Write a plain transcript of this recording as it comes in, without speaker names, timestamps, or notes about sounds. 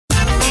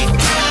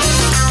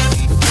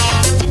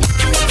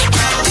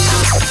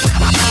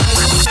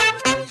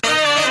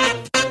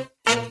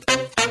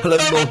Hello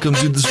and welcome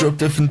to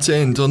Disruptive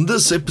Intent. On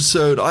this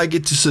episode, I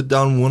get to sit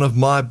down with one of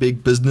my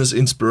big business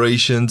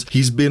inspirations.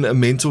 He's been a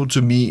mentor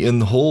to me in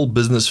the whole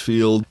business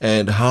field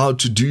and how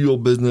to do your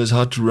business,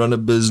 how to run a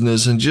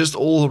business, and just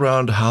all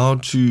around how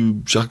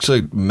to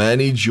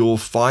manage your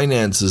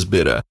finances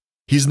better.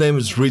 His name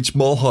is Rich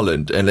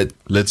Mulholland, and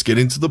let's get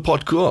into the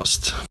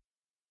podcast.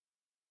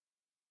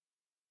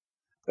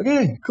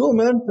 Okay, cool,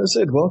 man. As I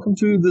said, welcome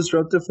to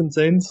Disruptive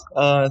Intent.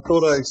 I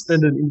thought I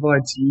extended an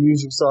invite to you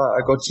because I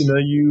got to know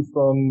you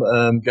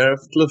from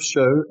Gareth Cliff's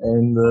show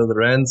and the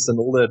rants and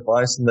all the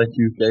advice and that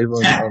you gave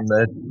on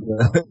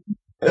that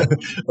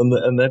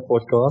on that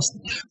podcast.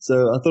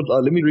 So I thought,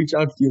 let me reach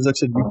out to you. As I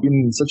said, you've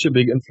been such a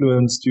big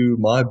influence to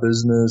my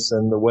business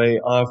and the way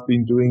I've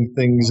been doing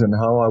things and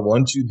how I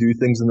want to do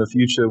things in the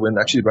future when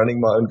actually running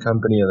my own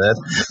company and that.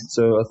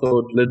 So I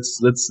thought,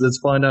 let's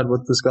find out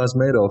what this guy's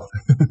made of.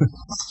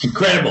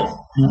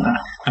 Incredible.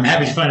 I'm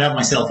happy to find out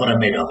myself what I'm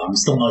made of. I'm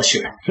still not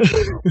sure.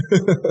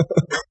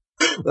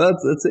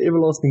 That's an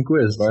everlasting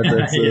quest, right?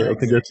 That's, I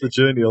think that's the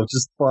journey of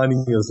just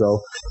finding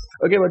yourself.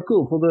 Okay, but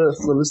cool. For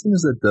the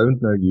listeners that don't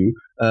know you,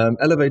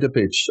 elevator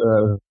pitch.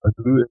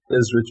 Who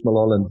is Rich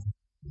Mulholland?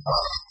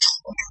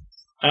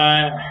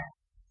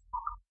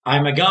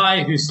 I'm a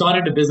guy who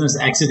started a business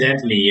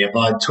accidentally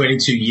about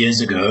 22 years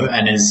ago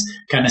and is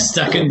kind of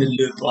stuck in the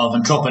loop of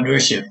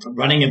entrepreneurship,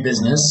 running a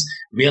business,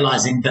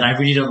 realizing that I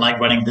really don't like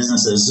running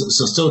businesses.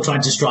 So still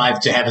trying to strive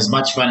to have as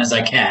much fun as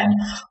I can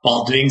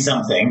while doing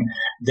something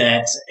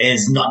that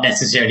is not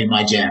necessarily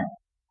my jam.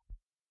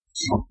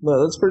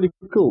 No, that's pretty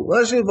cool.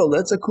 Well, actually, well,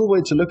 that's a cool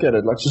way to look at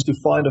it, like just to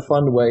find a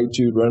fun way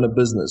to run a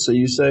business. So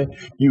you say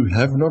you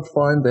have not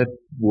found that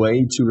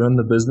way to run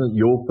the business,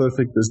 your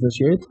perfect business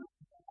yet?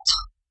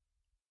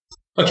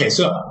 Okay,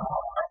 so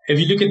if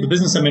you look at the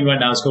business I'm in right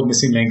now, it's called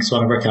Missing Link, it's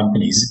one of our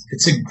companies.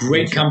 It's a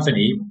great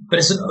company, but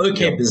it's an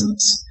okay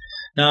business.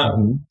 Now,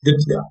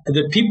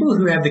 the people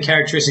who have the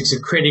characteristics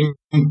of creating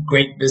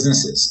great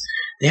businesses,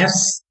 they have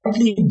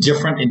slightly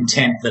different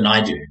intent than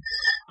I do.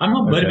 I'm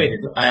not motivated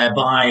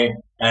by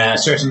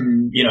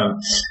certain,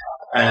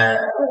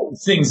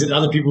 things that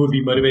other people would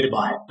be motivated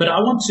by. But I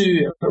want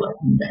to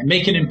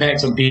make an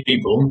impact on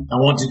people. I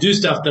want to do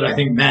stuff that I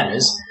think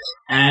matters.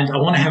 And I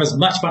want to have as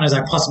much fun as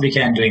I possibly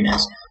can doing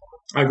that.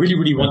 I really,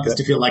 really want this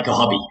to feel like a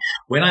hobby.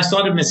 When I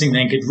started Missing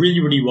Link, it really,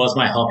 really was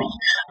my hobby.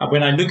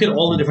 When I look at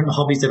all the different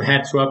hobbies I've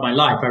had throughout my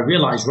life, I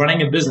realized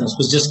running a business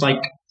was just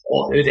like,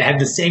 it had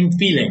the same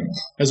feeling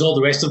as all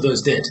the rest of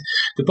those did.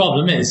 The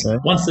problem is,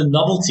 once the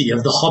novelty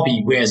of the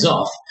hobby wears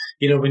off,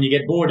 when you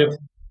get bored of,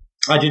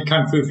 I did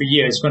Kung Fu for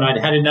years. When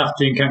I'd had enough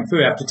doing Kung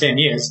Fu after 10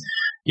 years,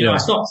 I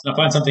stopped and I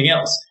found something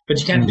else. But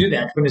you can't do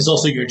that when it's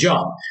also your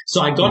job.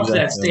 So I got to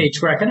that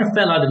stage where I kind of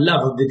fell out of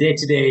love of the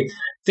day-to-day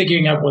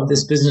figuring out what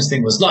this business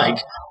thing was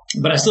like.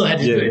 But I still had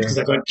to do it because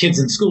I got kids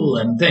in school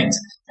and things.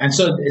 And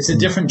so it's a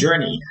different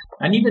journey.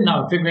 And even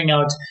now figuring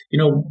out,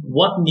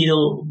 what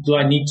needle do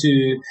I need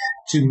to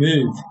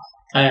move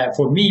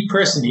for me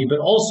personally, but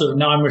also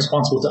now I'm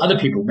responsible to other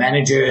people,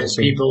 managers,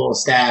 people,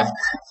 staff,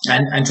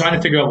 and trying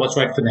to figure out what's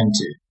right for them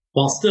too.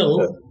 While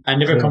still, I'm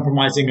never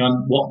compromising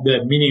on what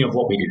the meaning of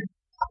what we do.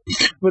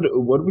 But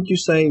what would you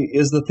say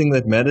is the thing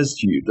that matters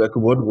to you? Like,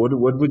 what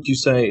would you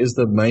say is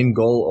the main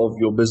goal of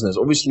your business?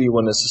 Obviously, you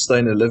want to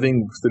sustain a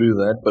living through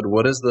that, but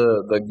what is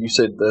like you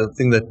said, the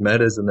thing that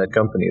matters in that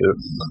company?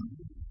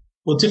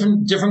 Well,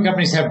 different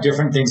companies have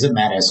different things that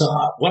matter. So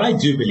what I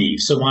do believe,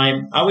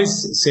 I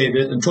always say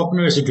that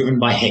entrepreneurs are driven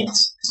by hate.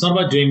 It's not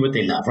about doing what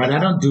they love, right? I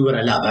don't do what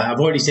I love. I've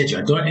already said to you,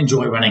 I don't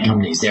enjoy running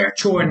companies. They're a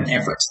chore and an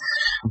effort.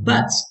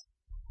 But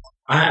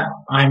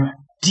I'm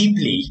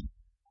deeply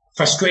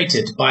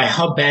frustrated by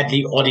how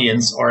badly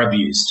audience are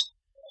abused,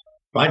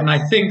 right? And I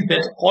think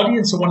that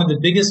audience are one of the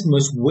biggest,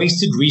 most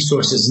wasted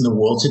resources in the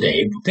world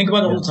today. Think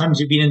about all the times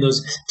you've been in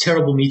those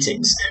terrible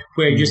meetings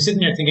where you're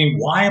sitting there thinking,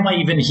 why am I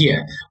even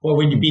here? Or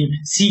when you've been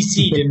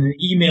CC'd in an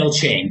email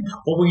chain,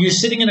 or when you're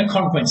sitting in a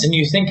conference and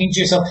you're thinking to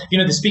yourself,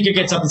 the speaker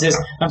gets up and says,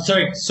 I'm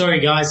sorry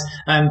guys,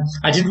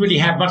 I didn't really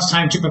have much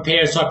time to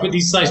prepare, so I put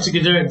these slides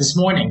together this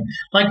morning.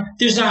 Like,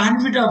 there's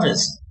 100 of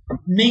us.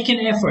 Make an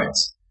effort,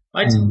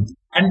 right?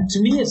 And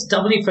to me, it's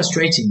doubly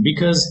frustrating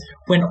because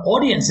when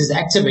audience is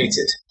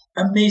activated,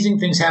 amazing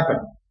things happen.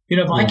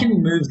 If I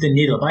can move the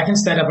needle, if I can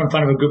stand up in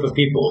front of a group of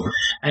people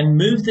and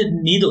move the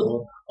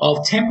needle of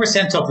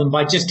 10% of them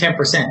by just 10%,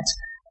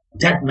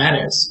 that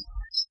matters.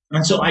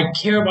 And so I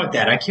care about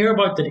that. I care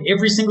about that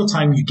every single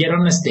time you get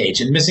on a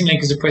stage, and Missing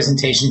Link is a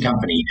presentation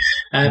company,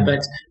 but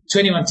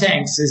 21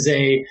 Tanks is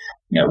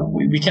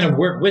we kind of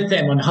work with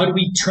them on how do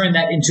we turn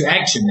that into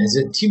action as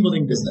a team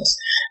building business.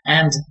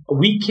 And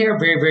we care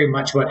very, very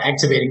much about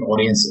activating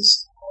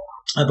audiences.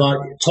 About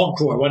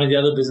TalkDrawer, one of the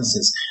other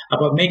businesses,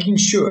 about making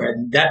sure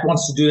that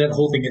wants to do that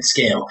whole thing at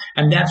scale.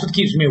 And that's what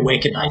keeps me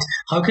awake at night.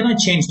 How can I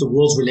change the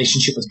world's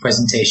relationship with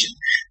presentation?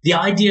 The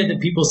idea that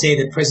people say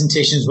that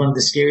presentation is one of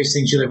the scariest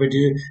things you'll ever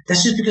do,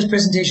 that's just because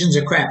presentations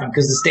are crap and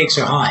because the stakes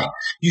are high.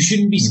 You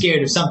shouldn't be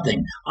scared of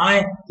something.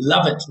 I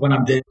love it when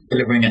I'm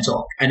delivering a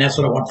talk, and that's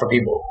what I want for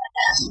people.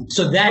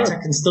 So that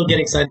I can still get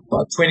excited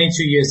about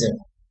 22 years in.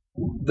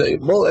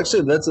 Well,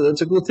 actually, that's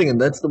a good thing, and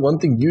that's the one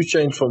thing you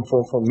changed from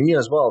for me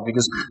as well,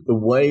 because the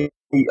way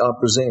I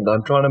present,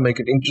 I'm trying to make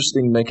it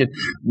interesting,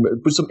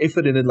 put some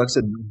effort in it. Like I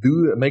said,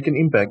 make an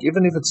impact,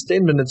 even if it's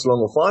 10 minutes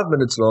long or 5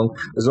 minutes long.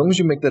 As long as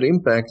you make that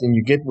impact and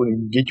you get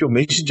your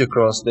message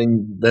across,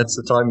 then that's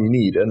the time you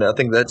need. And I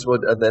think that's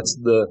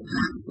the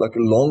like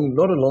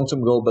not a long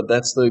term goal, but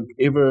that's the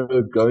ever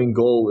going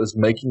goal, is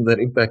making that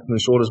impact in the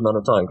shortest amount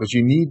of time, because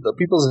you need the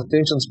people's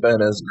attention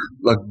span has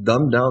like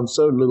dumbed down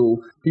so little.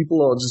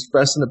 People are just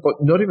fascinated. But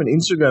not even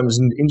Instagram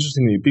is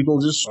interesting to me. People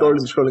just scrolling,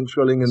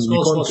 and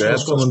you can't grab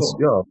someone's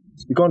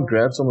you can't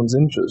grab someone's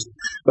interest.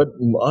 But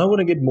I want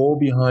to get more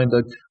behind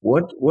like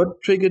what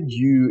triggered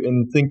you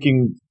in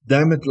thinking,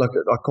 damn it, like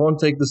I can't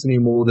take this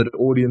anymore, that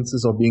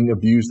audiences are being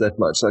abused that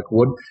much. Like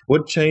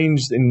what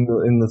changed in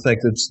the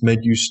fact that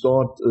made you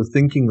start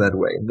thinking that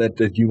way,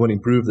 that you want to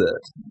improve that?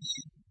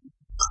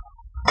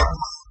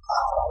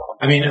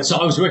 I mean, so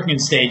I was working in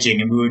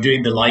staging and we were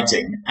doing the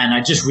lighting, and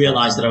I just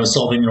realized that I was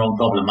solving the wrong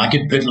problem. I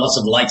could put lots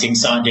of lighting,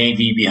 sound, AV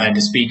behind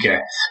a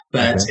speaker,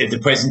 but if the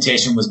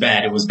presentation was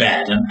bad, it was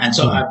bad. And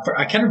so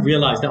I kind of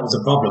realized that was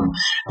a problem.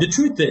 The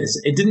truth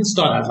is, it didn't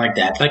start out like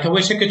that. Like, I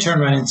wish I could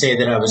turn around and say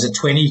that I was a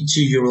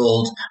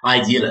 22-year-old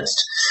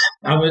idealist.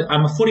 I'm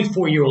a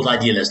 44-year-old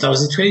idealist. I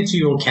was a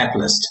 22-year-old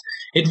capitalist.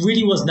 It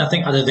really was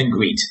nothing other than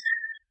greed.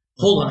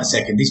 Hold on a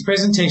second. These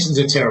presentations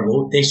are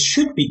terrible. They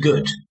should be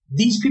good.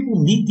 These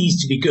people need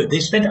these to be good. They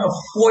spent a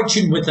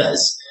fortune with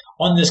us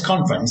on this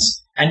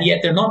conference, and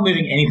yet they're not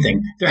moving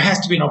anything. There has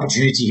to be an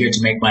opportunity here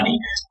to make money.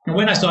 And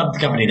when I started the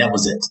company, that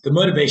was it. The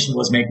motivation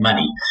was make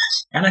money.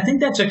 And I think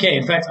that's okay.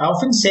 In fact, I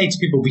often say to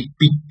people,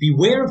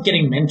 beware of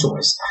getting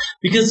mentors.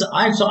 Because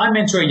I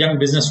mentor a young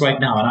business right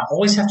now, and I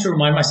always have to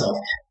remind myself,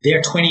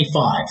 they're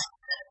 25.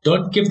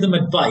 Don't give them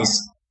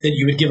advice that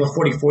you would give a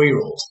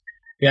 44-year-old.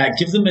 Yeah,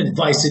 give them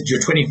advice that your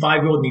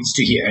 25-year-old needs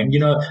to hear. And,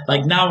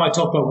 like now I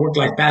talk about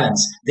work-life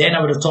balance. Then I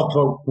would have talked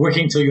about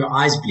working till your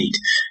eyes bleed,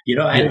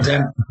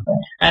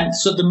 and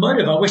so the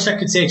motive, I wish I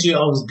could say to you, I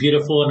was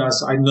beautiful and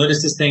I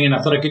noticed this thing and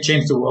I thought I could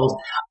change the world.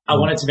 I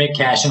wanted to make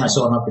cash and I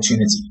saw an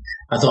opportunity.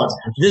 I thought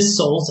this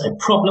solves a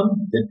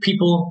problem that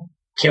people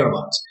care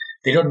about.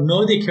 They don't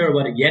know they care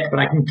about it yet, but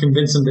I can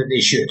convince them that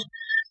they should.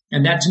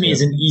 And that to me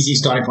is an easy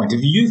starting point. If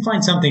you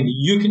find something that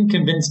you can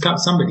convince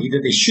somebody that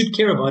they should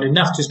care about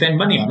enough to spend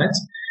money on it,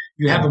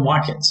 you have a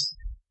market.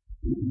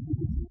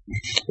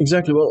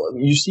 Exactly. Well,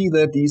 you see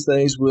that these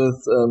days with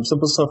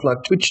simple stuff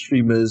like Twitch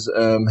streamers,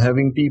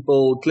 having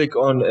people click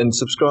on and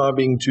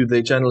subscribing to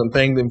their channel and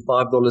paying them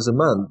 $5 a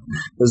month,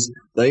 because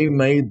they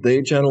made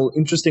their channel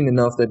interesting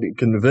enough that it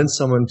convinced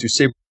someone to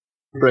separate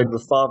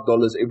with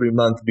 $5 every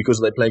month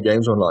because they play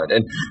games online.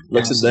 And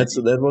like I said, that's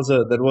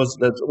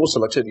also,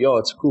 like I said, yeah,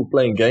 it's cool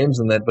playing games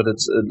and that, but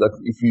it's like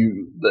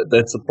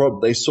that's the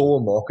problem. They saw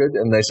a market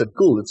and they said,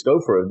 cool, let's go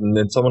for it. And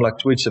then someone like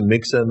Twitch and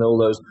Mixer and all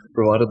those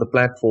provided the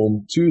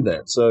platform to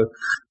that. So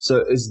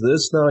is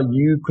this now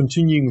you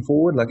continuing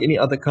forward? Like any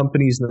other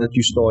companies that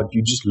you start,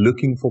 you're just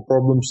looking for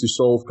problems to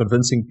solve,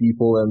 convincing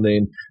people, and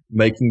then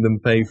making them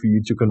pay for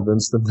you to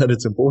convince them that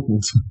it's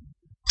important.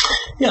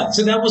 Yeah,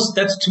 so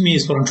that's to me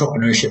is what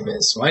entrepreneurship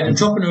is, right?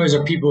 Entrepreneurs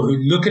are people who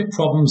look at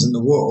problems in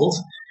the world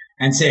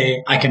and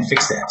say, I can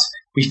fix that.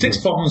 We fix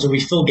problems or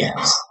we fill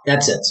gaps.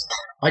 That's it.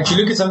 Right? You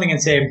look at something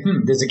and say,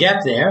 there's a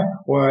gap there,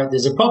 or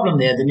there's a problem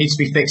there that needs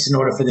to be fixed in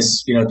order for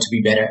this, to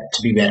be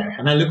better.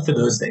 And I look for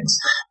those things.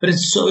 But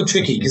it's so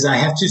tricky because I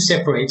have to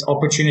separate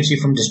opportunity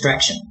from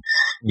distraction.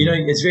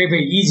 It's very,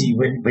 very easy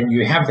when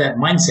you have that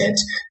mindset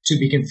to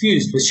be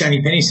confused with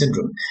shiny penny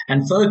syndrome.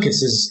 And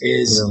focus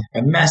is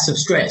a massive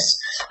stress.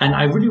 And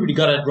I really, really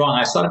got it wrong.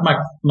 I started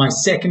my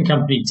second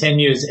company 10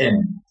 years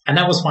in, and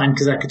that was fine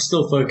because I could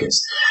still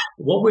focus.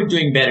 What we're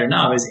doing better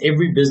now is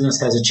every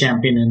business has a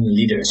champion and a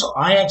leader. So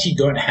I actually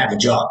don't have a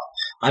job.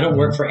 I don't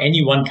work for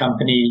any one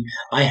company.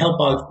 I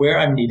help out where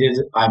I'm needed.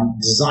 I'm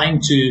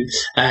designed to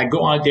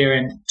go out there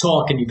and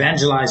talk and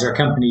evangelize our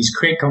companies,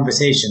 create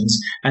conversations.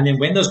 And then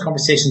when those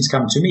conversations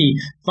come to me,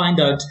 find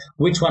out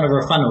which one of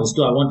our funnels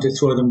do I want to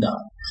throw them down.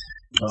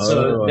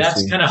 So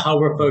that's kind of how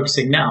we're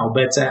focusing now.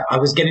 But I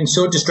was getting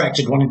so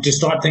distracted wanting to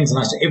start things, and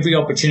I saw every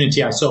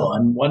opportunity I saw.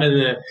 And one of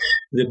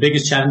the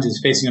biggest challenges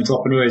facing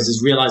entrepreneurs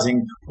is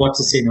realizing what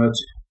to say no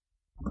to.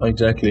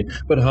 Exactly.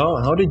 But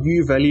how did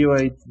you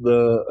evaluate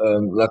the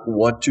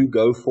what to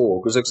go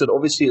for? Because like I said,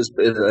 obviously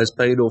it has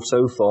paid off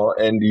so far,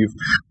 and you've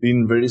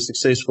been very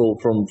successful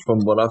from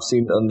what I've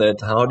seen on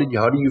that. How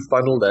do you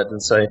funnel that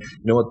and say,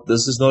 you know what,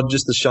 this is not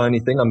just a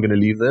shiny thing, I'm going to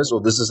leave this, or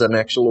this is an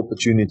actual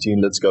opportunity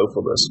and let's go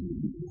for this?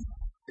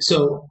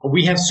 So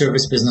we have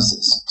service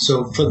businesses.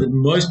 So for the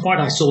most part,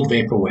 I sold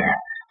vaporware.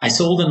 I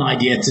sold an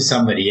idea to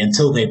somebody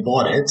until they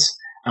bought it,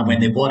 and when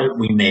they bought it,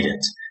 we made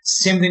it.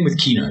 Same thing with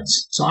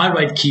keynotes. So I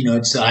write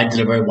keynotes. I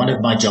deliver. One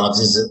of my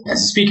jobs as a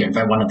speaker. In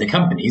fact, one of the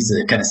companies,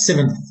 the kind of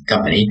seventh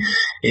company,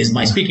 is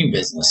my speaking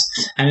business.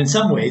 And in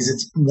some ways,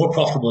 it's more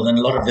profitable than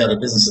a lot of the other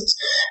businesses.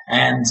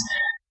 And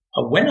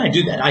when I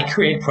do that, I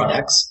create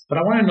products, but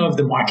I want to know if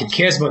the market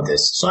cares about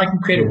this. So I can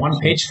create a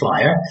one-page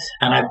flyer,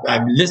 and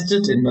I've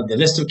listed in the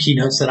list of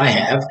keynotes that I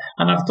have,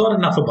 and I've thought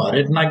enough about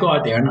it, and I go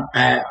out there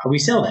and we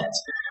sell that.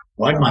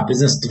 Right? My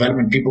business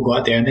development people go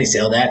out there and they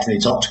sell that, and they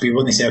talk to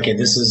people and they say, okay,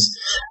 this is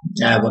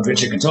what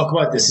Richard can talk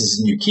about. This is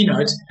a new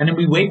keynote. And then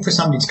we wait for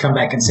somebody to come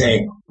back and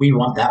say, we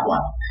want that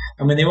one.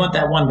 And when they want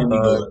that one, then we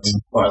build it,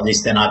 or at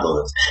least then I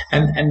build it.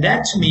 And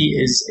that to me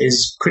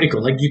is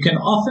critical. Like, you can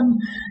often,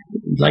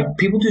 like,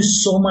 people do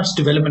so much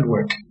development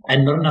work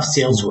and not enough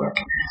sales work.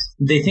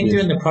 They think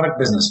they're in the product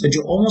business, but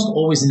you're almost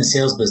always in the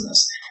sales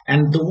business.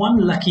 And the one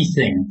lucky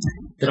thing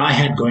that I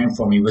had going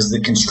for me was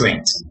the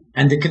constraint.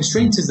 And the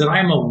constraint is that I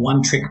am a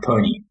one-trick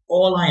pony.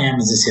 All I am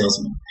is a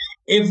salesman.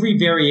 Every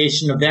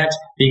variation of that,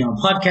 being on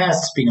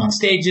podcasts, being on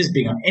stages,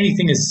 being on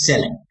anything, is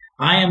selling.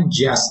 I am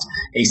just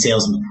a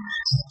salesman.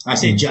 I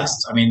say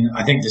just. I mean,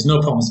 I think there's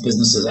no problems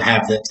businesses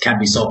have that can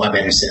be solved by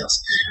better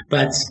sales.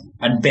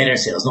 And better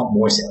sales, not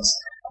more sales.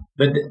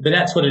 But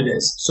that's what it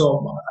is.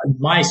 So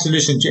my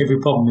solution to every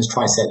problem is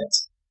try sell it.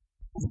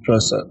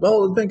 Trust that.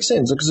 Well, it makes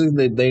sense because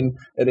then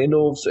at the end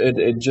of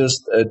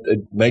it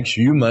makes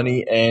you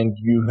money and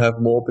you have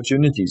more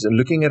opportunities. And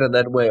looking at it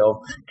that way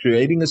of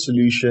creating a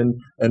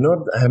solution and not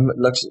having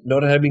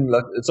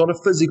it's not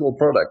a physical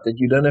product that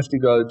you don't have to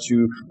go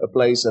to a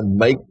place and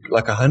make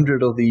like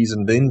 100 of these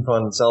and then try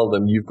and sell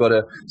them. You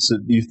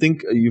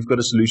think you've got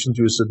a solution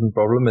to a certain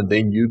problem, and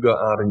then you go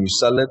out and you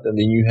sell it, and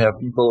then you have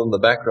people in the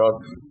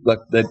background like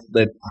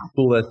that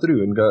pull that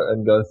through and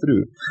go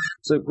through.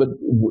 So, but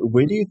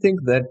where do you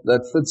think that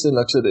fits in,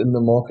 like I said, in the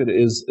market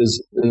is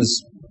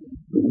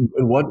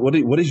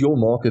what is your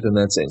market in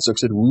that sense? Like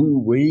I said,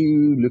 where are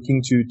you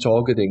looking to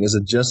targeting? Is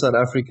it just South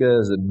Africa?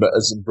 Is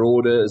it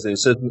broader? Is there a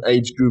certain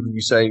age group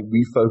you say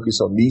we focus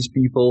on these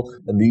people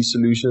and these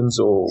solutions,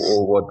 or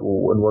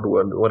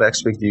what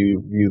aspect do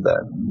you view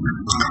that?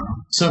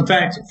 So in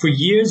fact, for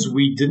years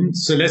we didn't.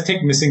 So let's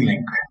take Missing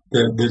Link,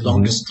 the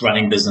longest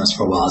running business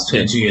for a while. It's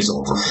 22 years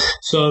old.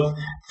 So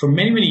for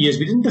many, many years,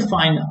 we didn't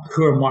define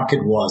who our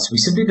market was. We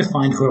simply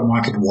defined who our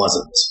market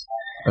wasn't.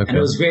 Okay. And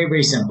it was very,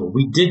 very simple.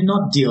 We did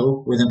not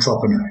deal with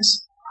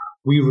entrepreneurs.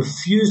 We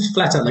refused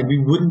flat out, like we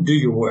wouldn't do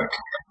your work.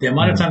 The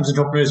amount of times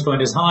entrepreneurs go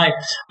and say, hi,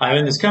 I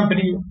own this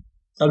company.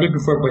 I'm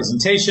looking for a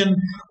presentation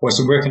or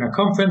some work in a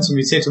conference. And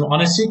we say to them,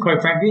 honestly,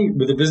 quite frankly,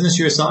 with a business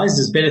your size,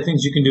 there's better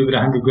things you can do with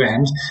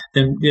 $100,000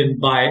 than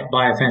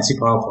buy a fancy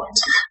PowerPoint.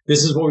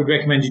 This is what we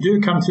recommend you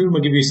do. Come through and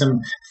we'll give you some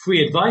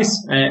free advice,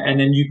 and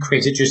then you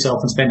create it yourself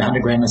and spend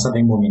 $100,000 on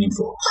something more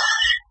meaningful.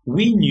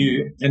 We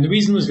knew, and the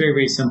reason was very,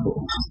 very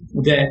simple,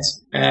 that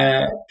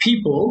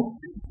people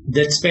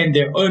that spend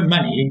their own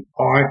money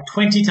are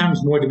 20 times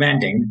more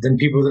demanding than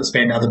people that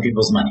spend other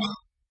people's money.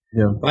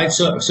 Yeah. Right.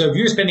 So if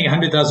you're spending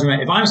 100,000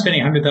 rand, if I'm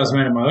spending 100,000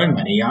 rand of my own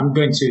money, I'm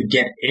going to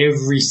get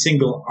every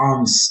single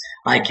ounce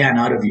I can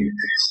out of you.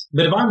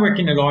 But if I'm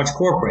working in a large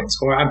corporate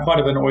or I'm part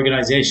of an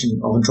organization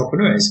of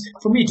entrepreneurs,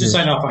 for me to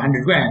sign off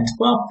 100 grand,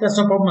 well, that's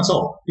no problem at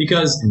all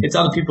because it's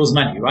other people's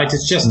money, right?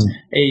 It's just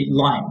a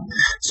line.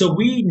 So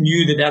we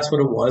knew that that's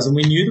what it was, and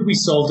we knew that we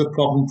solved a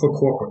problem for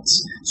corporates.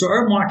 So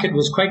our market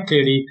was quite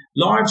clearly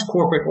large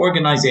corporate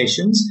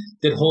organizations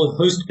that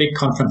host big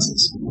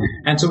conferences.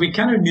 And so we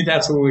kind of knew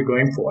that's what we were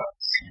going for.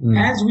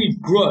 As we've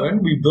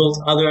grown, we built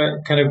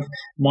other kind of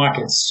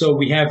markets. So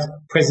we have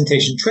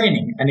presentation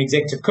training and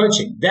executive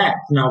coaching. That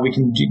now we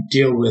can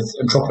deal with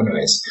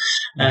entrepreneurs.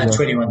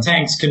 21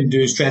 Tanks can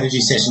do strategy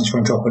sessions for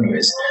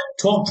entrepreneurs.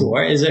 Talk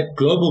Drawer is a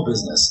global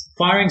business.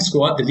 Firing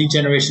Squad, the lead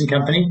generation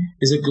company,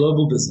 is a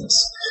global business.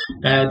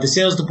 The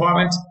sales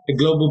department, a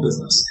global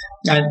business.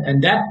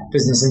 And that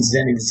business,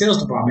 incidentally, the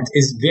sales department,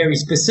 is very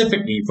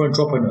specifically for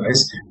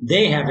entrepreneurs.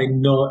 They have a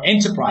no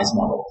enterprise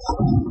model.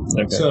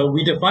 Okay. So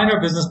we define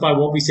our business by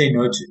what we say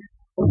no to.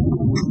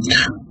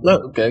 No,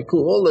 okay,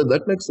 cool. Well,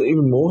 that makes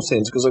even more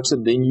sense because, like I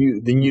said, then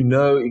you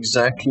know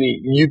exactly,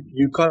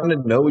 you kind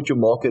of know what your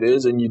market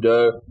is, and you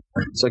know,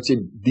 it's like I said,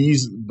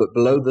 these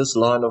below this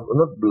line of,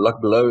 not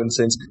like below in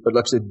sense, but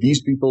like I said,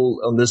 these people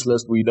on this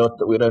list, we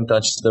don't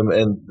touch them,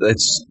 and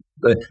that's.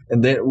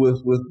 And then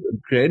with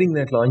creating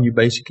that line, you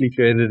basically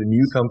created a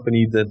new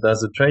company that does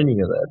the training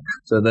of that.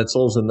 So that's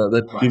also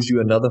that gives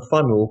you another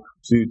funnel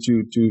to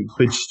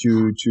pitch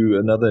to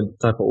another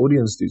type of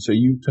audience to. So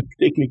you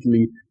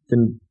technically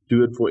can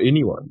do it for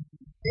anyone.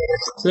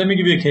 So let me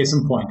give you a case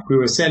in point.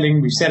 We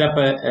set up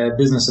a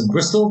business in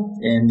Bristol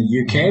in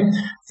the UK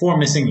for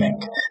Missing Link.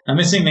 Now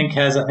Missing Link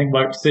has, I think,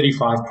 about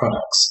 35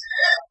 products.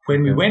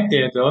 When we went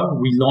there, though,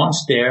 we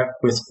launched there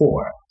with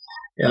 4.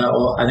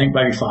 Or I think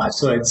maybe 5.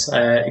 So it's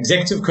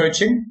executive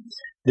coaching,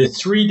 the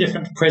 3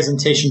 different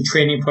presentation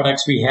training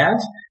products we have,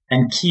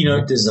 and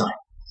keynote design.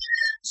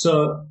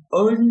 So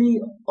only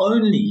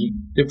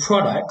the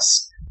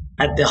products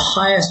at the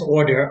highest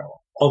order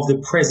of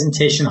the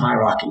presentation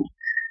hierarchy.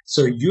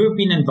 So you've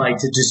been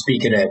invited to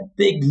speak at a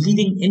big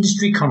leading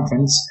industry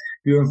conference.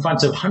 You're in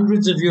front of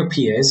hundreds of your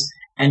peers,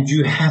 and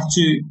you have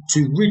to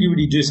really,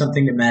 really do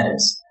something that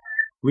matters.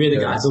 We're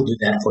the guys who'll do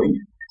that for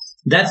you.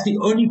 That's the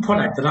only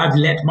product that I've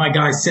let my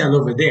guys sell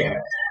over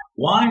there.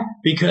 Why?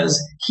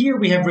 Because here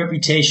we have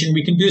reputation.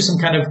 We can do some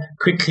kind of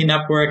quick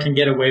cleanup work and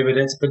get away with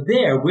it. But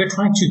there, we're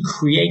trying to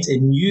create a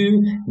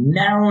new,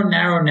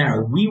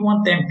 narrow. We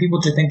want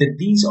people to think that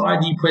these are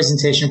the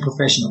presentation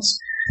professionals.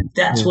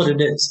 That's what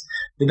it is.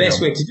 The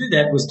best way to do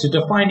that was to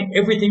define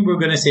everything we're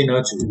going to say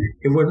no to.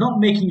 If we're not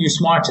making you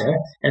smarter,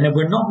 and if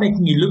we're not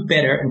making you look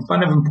better in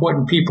front of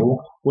important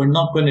people, we're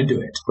not going to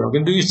do it. We're not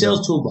going to do your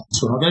sales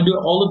toolbox. We're not going to do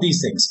all of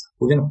these things.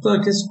 We're going to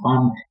focus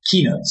on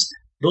keynotes,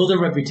 build a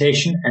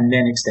reputation, and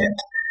then extend.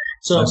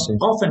 So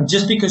often,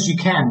 just because you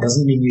can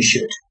doesn't mean you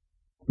should.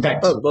 In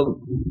fact,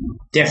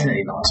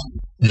 definitely not.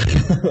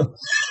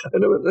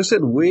 And like I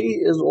said, where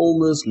is all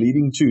this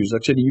leading to? So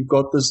actually, you've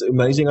got this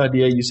amazing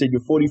idea. You said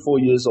you're 44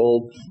 years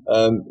old.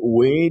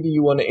 Where do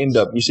you want to end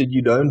up? You said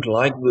you don't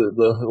like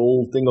the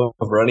whole thing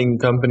of running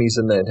companies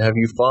and that. Have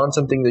you found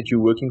something that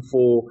you're working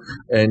for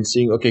and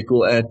seeing, okay,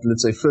 cool, at,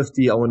 let's say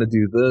 50, I want to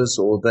do this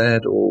or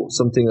that or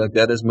something like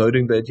that is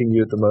motivating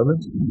you at the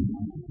moment?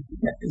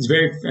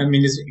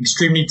 It's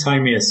extremely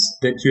timeless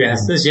that you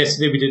asked this.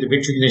 Yesterday we did a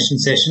victory ignition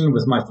session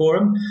with my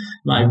forum,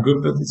 my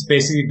group. It's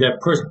basically the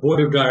first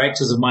board of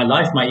directors of my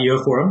life, my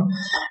EO forum.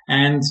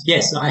 And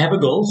yes, I have a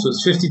goal. So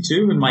it's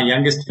 52 when my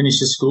youngest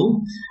finishes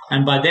school.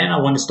 And by then I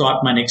want to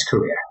start my next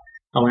career.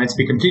 I want it to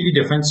be completely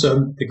different.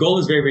 So the goal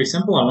is very, very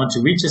simple. I want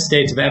to reach a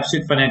state of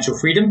absolute financial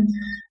freedom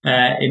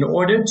in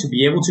order to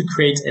be able to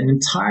create an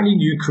entirely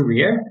new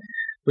career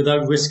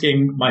without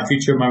risking my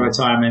future, my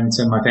retirement,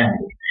 and my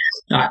family.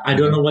 I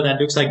don't know what that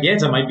looks like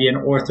yet. I might be an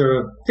author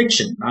of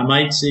fiction. I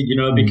might,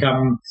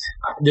 become,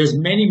 there's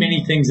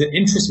many things that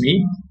interest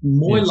me.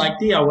 More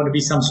likely, I want to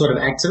be some sort of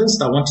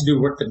activist. I want to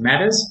do work that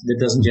matters, that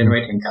doesn't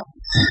generate income.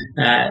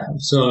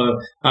 So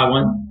I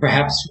want,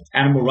 perhaps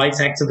animal rights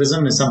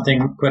activism is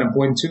something quite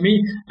important to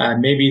me,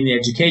 maybe in the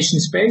education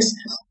space.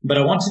 But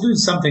I want to do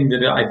something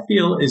that I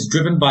feel is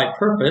driven by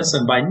purpose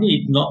and by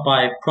need, not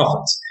by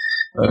profits.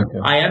 Okay.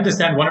 I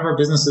understand one of our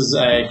businesses,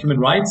 human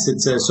rights.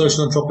 It's a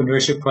social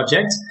entrepreneurship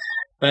project,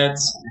 but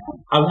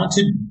I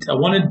wanted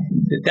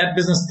that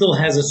business still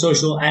has a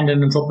social and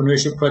an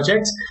entrepreneurship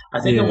project. I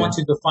think I want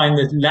to define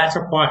the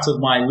latter parts of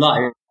my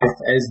life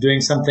as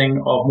doing something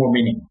of more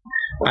meaning.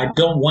 I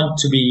don't want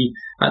to be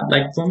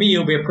for me,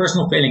 it'll be a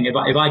personal failing if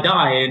I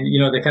die and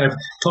they kind of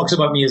talks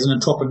about me as an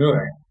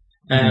entrepreneur.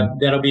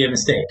 That'll be a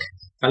mistake.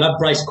 I love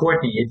Bryce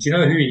Courtney. Do you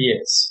know who he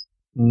is?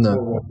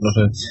 No.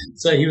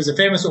 So he was a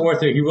famous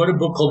author. He wrote a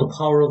book called The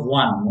Power of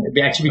One.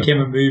 It actually became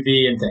a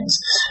movie and things.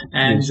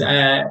 And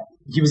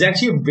he was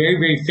actually a very,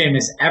 very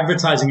famous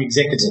advertising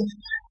executive.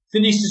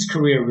 Finished his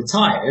career,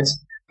 retired,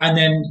 and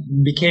then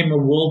became a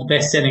world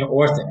best-selling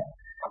author.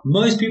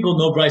 Most people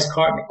know Bryce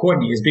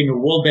Courtney as being a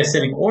world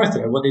best-selling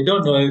author. What they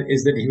don't know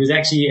is that he was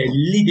actually a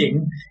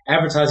leading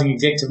advertising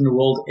executive in the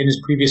world in his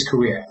previous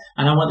career.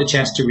 And I want the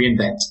chance to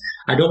reinvent.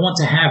 I don't want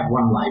to have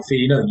one life.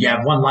 You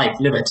have one life,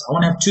 live it. I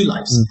want to have two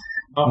lives.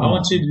 I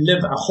want to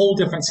live a whole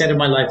different set of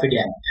my life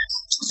again.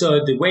 So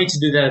the way to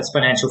do that is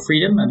financial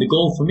freedom. And the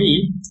goal for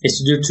me is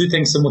to do two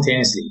things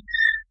simultaneously.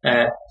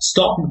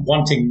 Stop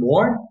wanting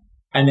more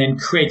and then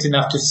create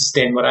enough to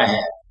sustain what I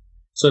have.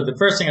 So the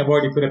first thing I've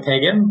already put a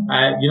peg in,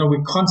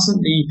 we're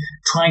constantly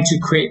trying to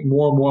create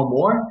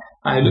more.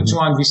 I looked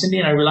around recently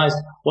and I realized,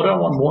 what do I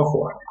want more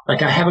for?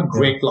 Like, I have a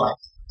great life.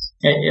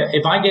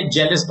 If I get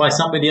jealous by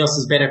somebody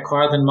else's better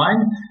car than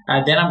mine,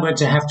 then I'm going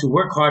to have to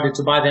work harder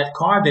to buy that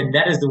car. Then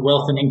that is the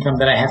wealth and income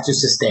that I have to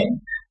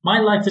sustain. My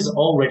life is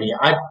already,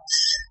 I'm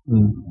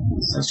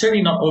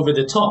certainly not over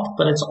the top,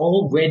 but it's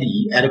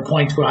already at a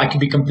point where I can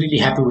be completely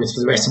happy with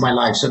for the rest of my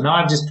life. So now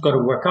I've just got to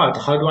work out,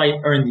 how do I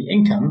earn the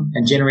income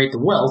and generate the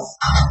wealth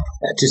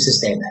to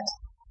sustain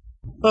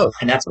that?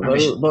 And that's my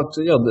mission.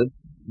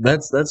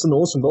 That's an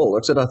awesome goal.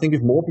 Like I said, I think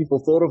if more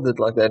people thought of it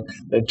like that,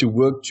 to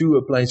work to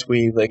a place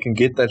where they can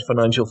get that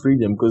financial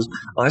freedom, because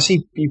I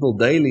see people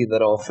daily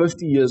that are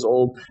 50 years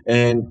old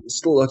and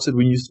still, like I said,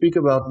 when you speak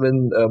about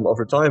them of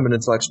retirement,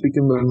 it's like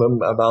speaking to them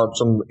about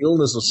some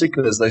illness or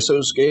sickness. They're so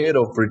scared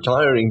of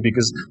retiring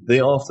because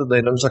thereafter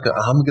they don't, like,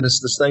 I'm going to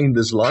sustain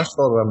this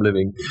lifestyle that I'm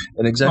living.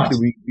 And exactly,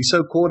 we're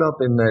so caught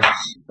up in that.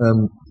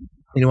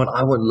 You know what?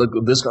 I want, look,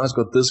 this guy's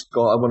got this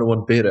car. I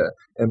want better.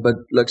 But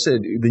like I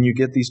said, then you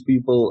get these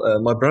people.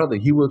 My brother,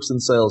 he works in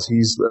sales.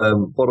 He's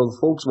part of the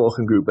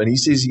Volkswagen group, and he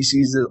says he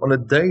sees it on a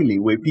daily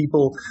where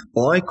people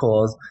buy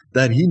cars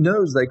that he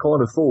knows they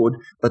can't afford,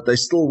 but they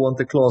still want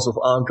the class of,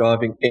 I'm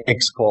driving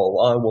X car,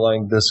 I'm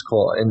buying this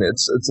car, and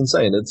it's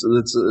insane. It's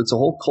a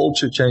whole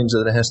culture change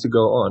that has to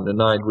go on,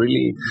 and I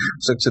really,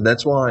 so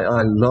that's why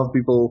I love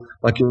people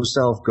like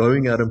yourself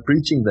going out and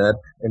preaching that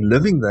and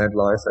living that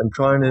life and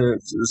trying to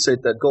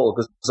set that goal.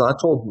 Because I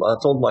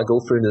told my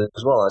girlfriend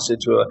as well. I said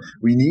to her,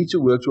 we need to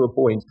work to a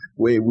point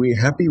where we're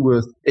happy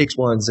with X,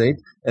 Y, and Z,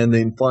 and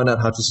then find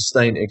out how to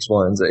sustain X,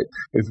 Y, and Z.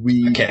 If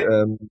we,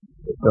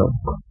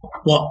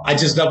 Well, I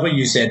just love what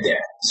you said there.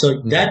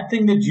 So that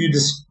thing that you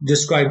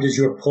described as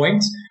your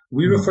point,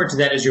 we refer to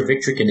that as your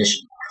victory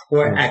condition,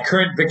 or our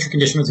current victory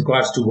condition with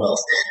regards to wealth.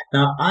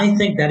 Now, I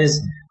think that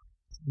is,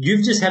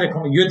 you've just had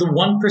you're the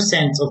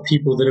 1% of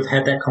people that have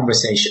had that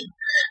conversation.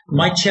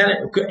 My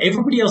challenge,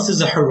 everybody else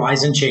is a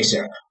horizon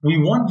chaser. We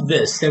want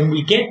this, then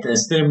we get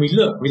this, then we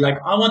look, we're like,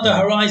 I want the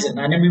horizon.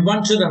 And then we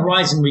run to the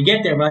horizon, we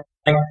get there, like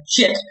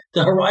shit,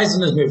 the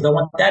horizon has moved. I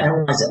want that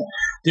horizon.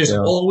 There's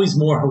always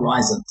more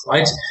horizons,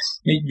 right?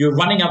 You're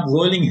running up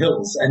rolling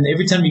hills, and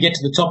every time you get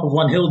to the top of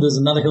one hill, there's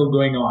another hill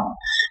going on.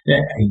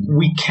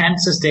 We can't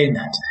sustain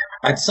that.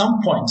 At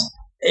some point,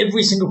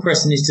 every single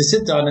person needs to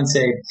sit down and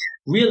say,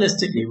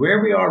 realistically,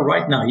 where we are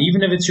right now,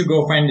 even if it's your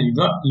girlfriend and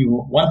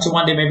you want to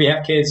one day maybe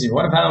have kids, you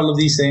want to have all of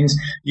these things,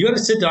 you got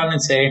to sit down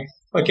and say,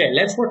 okay,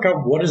 let's work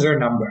out what is our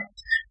number.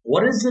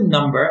 What is the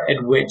number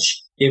at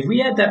which, if we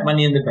had that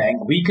money in the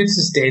bank, we could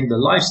sustain the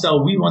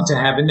lifestyle we want to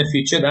have in the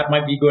future? That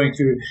might be going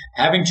through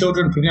having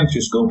children, putting them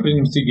through school, putting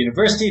them through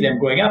university, them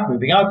going up,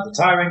 moving out,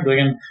 retiring, going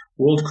on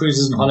world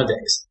cruises and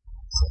holidays.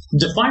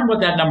 Define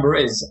what that number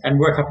is and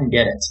work up and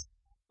get it.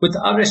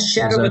 Without a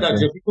shadow of a doubt.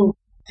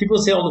 People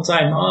say all the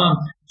time,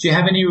 do you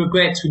have any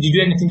regrets? Would you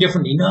do anything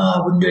differently? No,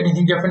 I wouldn't do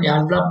anything differently.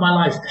 I love my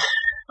life.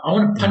 I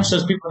want to punch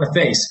those people in the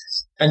face.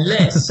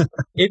 Unless,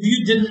 if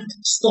you didn't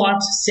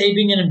start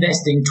saving and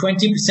investing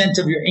 20%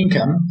 of your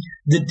income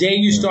the day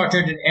you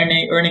started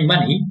earning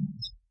money,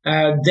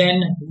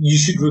 then you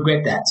should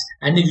regret that.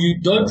 And if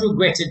you don't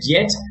regret it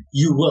yet,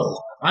 you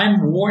will.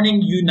 I'm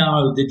warning you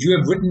now that you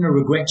have written a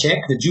regret check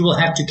that you will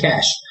have to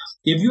cash.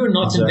 If you are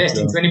not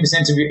investing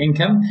 20% of your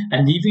income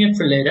and leaving it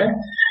for later,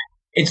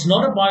 it's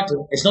not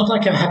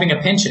like having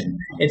a pension.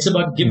 It's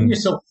about giving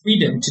yourself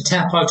freedom to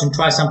tap out and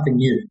try something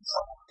new.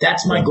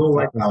 That's my goal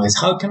right now, is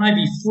how can I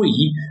be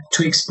free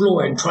to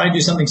explore and try and do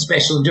something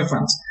special and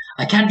different?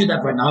 I can't do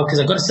that right now because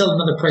I've got to sell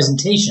another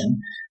presentation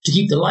to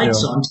keep the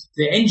lights on, to keep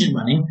the engine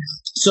running,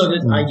 so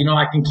that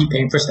I can keep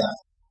paying for stuff.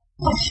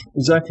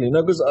 Exactly.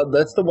 No, because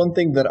that's the one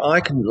thing that I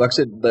can, like I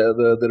said,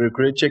 the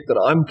regret check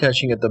that I'm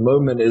cashing at the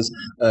moment is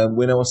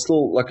when I was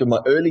still like in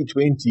my early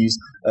 20s,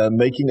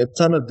 making a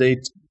ton of debt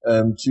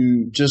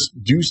to just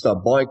do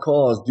stuff, buy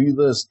cars, do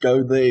this,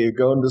 go there,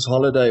 go on this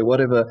holiday,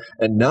 whatever.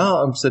 And now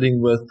I'm sitting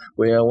with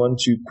where I want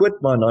to quit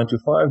my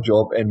 9-to-5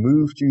 job and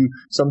move to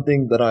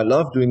something that I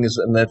love doing,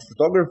 and that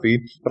photography,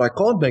 but I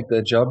can't make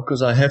that job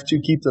because I have to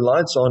keep the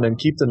lights on and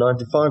keep the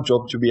 9-to-5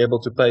 job to be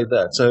able to pay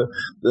that. So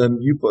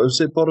you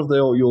said part of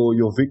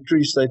your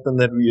victory statement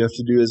that we have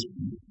to do is,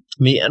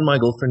 me and my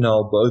girlfriend now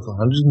are both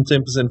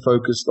 110%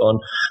 focused on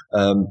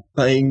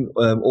paying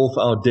off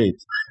our debt.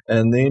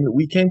 And then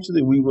we came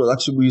to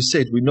we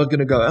said we're not going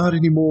to go out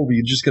anymore.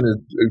 We're just going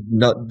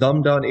to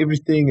dumb down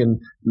everything and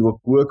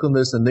work on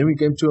this. And then we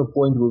came to a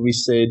point where we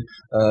said,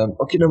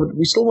 okay, no, but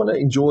we still want to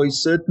enjoy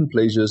certain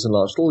pleasures in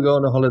life, still go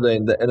on a holiday.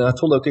 And I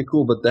thought, okay,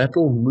 cool, but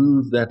that'll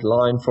move that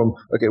line from,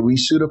 okay, we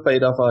should have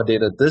paid off our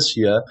debt this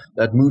year.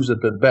 That moves it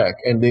a bit back.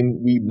 And then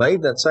we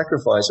made that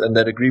sacrifice and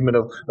that agreement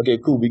of, okay,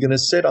 cool, we're going to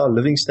set our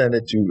living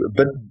standard to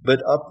a bit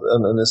up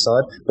on the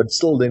side, but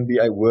still then be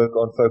a work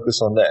on, focus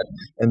on that.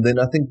 And then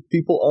I think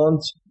people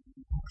aren't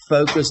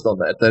focused on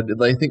that.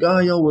 They think,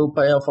 we'll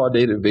pay off our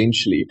debt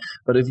eventually.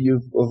 But if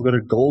you've got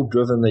a goal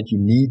driven that you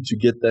need to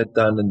get that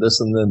done and this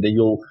and then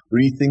you'll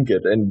rethink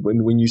it. And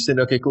when you said,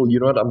 okay, cool, you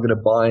know what, I'm going to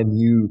buy a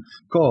new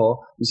car,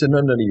 you said, no,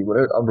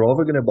 I'm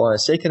rather going to buy a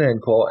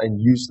second-hand car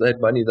and use that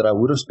money that I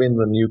would have spent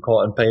on a new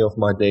car and pay off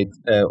my debt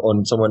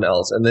on someone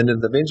else. And then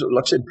eventually,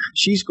 like I said,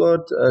 she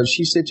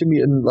said to me,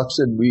 and like I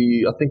said,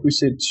 I think we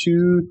said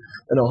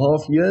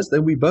 2.5 years,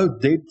 then we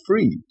both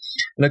debt-free.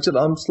 And like I said,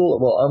 I'm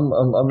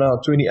now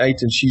 28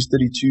 and she's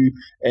 32.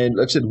 And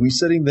like I said, we're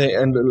sitting there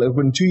and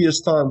in 2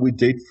 years' time, we're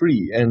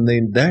debt-free. And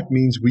then that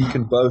means we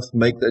can both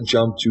make that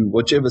jump to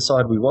whichever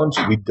side we want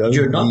to.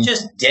 You're not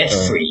just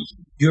debt-free.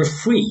 You're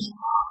free.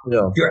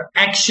 Yeah. You're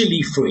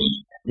actually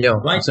free. Yeah,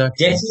 right?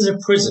 exactly. Debt is a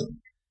prison.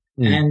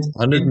 And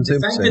 110%, the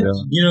fact that,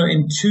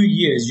 in 2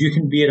 years, you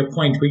can be at a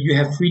point where you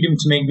have freedom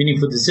to make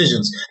meaningful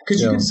decisions.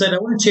 Because you can say, I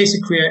want to chase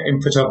a career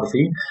in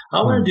photography.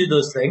 I want to do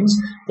those things.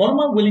 What am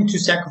I willing to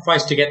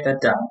sacrifice to get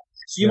that done?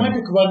 So you might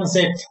look around and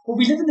say, well,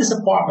 we live in this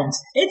apartment.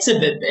 It's a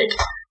bit big.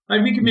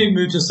 Right? We can maybe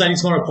move to a slightly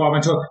smaller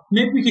apartment, or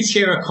maybe we could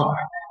share a car.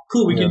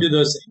 Cool, we can do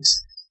those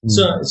things.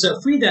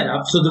 So free that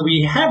up so that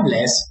we have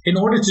less in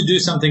order to do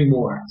something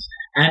more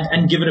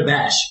and give it a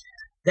bash.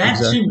 That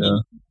to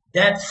me,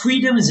 that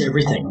freedom is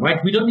everything,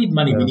 right? We don't need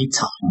money. We need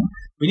time.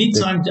 We need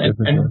time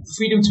and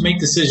freedom to make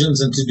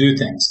decisions and to do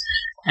things.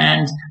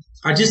 And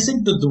I just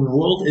think that the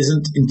world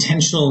isn't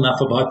intentional enough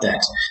about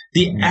that.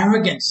 The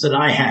arrogance that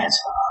I had,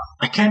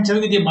 I can't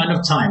tell you the amount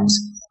of times.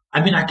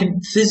 I mean, I can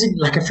physically,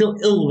 I feel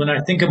ill when I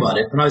think about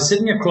it. When I was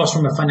sitting across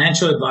from a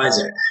financial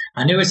advisor,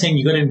 and they were saying,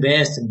 you got to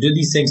invest and do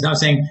these things. And I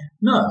was saying,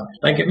 no,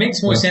 it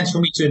makes more sense for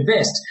me to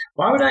invest.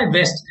 Why would I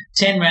invest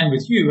 10 Rand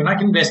with you when I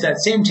can invest that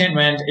same 10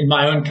 Rand in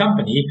my own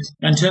company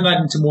and turn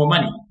that into more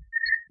money?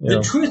 Yeah.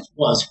 The truth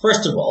was,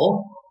 first of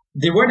all,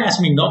 they weren't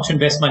asking me not to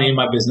invest money in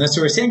my business.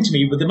 They were saying to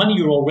me, with the money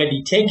you're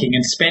already taking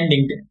and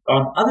spending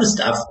on other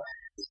stuff,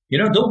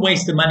 don't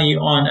waste the money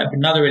on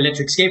another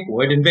electric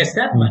skateboard. Invest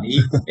that money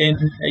in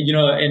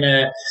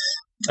a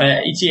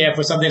ETF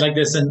or something like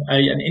this, and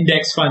an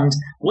index fund,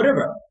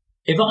 whatever.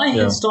 If I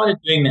had started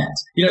doing that,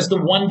 it's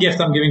the one gift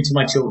I'm giving to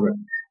my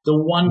children. The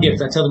one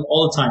gift, I tell them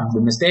all the time,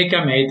 the mistake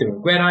I made, the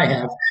regret I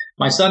have.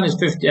 My son is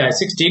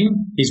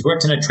 16. He's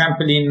worked in a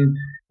trampoline,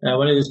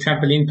 one of those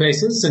trampoline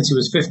places since he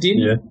was 15.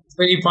 Yeah.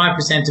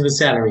 25% of his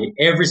salary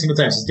every single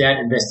time says, Dad,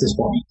 invest this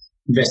for me.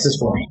 Invest this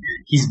for me.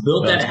 He's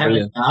built that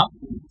habit now.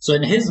 So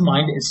in his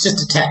mind, it's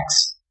just a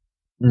tax.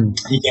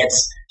 He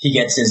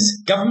gets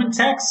his government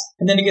tax,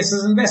 and then he gets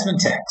his investment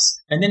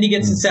tax, and then he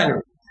gets his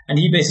salary. And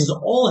he bases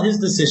all his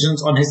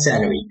decisions on his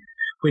salary.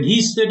 When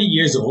he's 30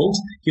 years old,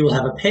 he will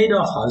have a paid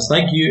off house.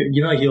 Like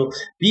he'll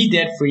be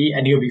debt free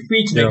and he'll be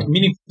free to make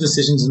meaningful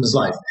decisions in his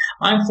life.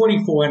 I'm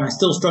 44 and I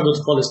still struggle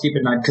to fall asleep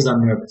at night because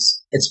I'm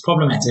nervous. It's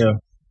problematic. Yeah.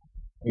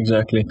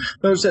 Exactly.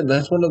 No,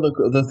 that's one of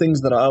the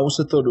things that I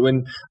also thought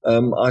when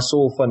I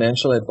saw a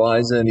financial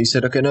advisor and he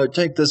said, okay, no,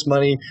 take this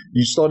money.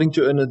 You're starting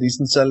to earn a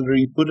decent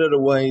salary. Put it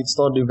away.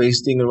 Start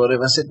investing or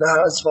whatever. I said,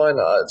 no, it's fine.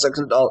 It's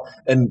excellent.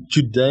 And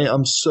today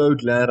I'm so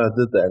glad I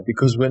did that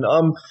because when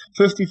I'm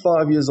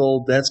 55 years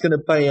old, that's going to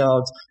pay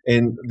out.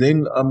 And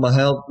then my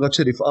health, like I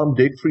said, if I'm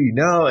debt free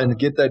now and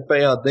get that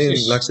payout, then,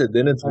 like I said,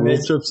 then it's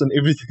world trips and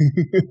everything.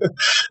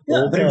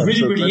 Yeah, but it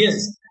really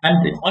is.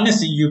 And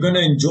honestly, you're going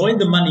to enjoy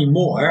the money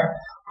more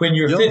when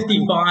you're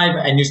 55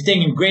 and you're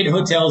staying in great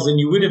hotels than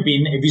you would have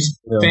been if you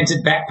spent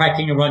it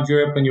backpacking around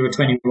Europe when you were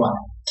 21.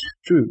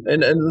 True.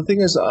 And the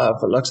thing is,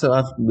 like I said,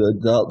 I've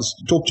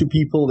talked to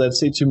people that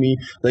say to me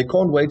they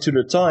can't wait to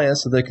retire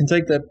so they can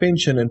take that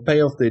pension and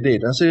pay off their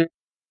debt. I say,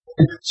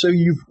 so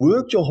you've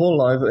worked your whole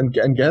life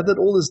and gathered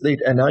all this debt,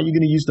 and now you're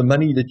going to use the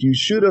money that you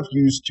should have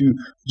used to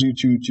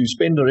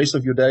spend the rest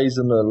of your days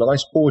in a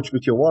nice porch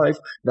with your wife.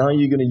 Now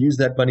you're going to use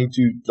that money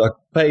to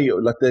pay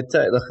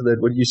that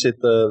what you said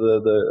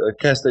the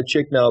cash that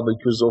check now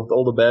because of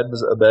all the bad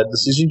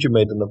decisions you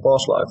made in the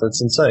past life.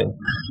 That's insane.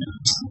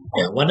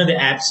 Yeah, one of the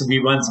apps we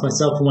once,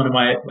 myself and one of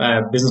my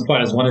business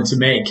partners wanted to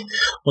make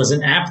was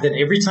an app that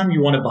every time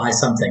you want to buy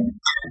something,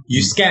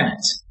 you scan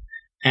it.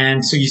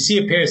 And so you see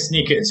a pair of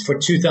sneakers for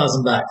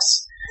 $2,000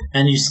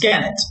 and you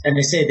scan it and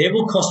they say they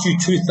will cost you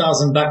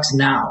 $2,000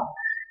 now.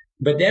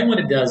 But then what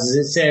it does is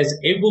it says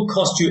it will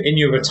cost you in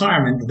your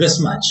retirement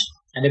this much.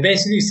 And it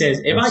basically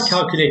says, if I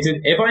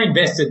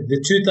invested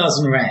the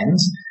 2,000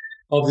 rands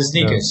of the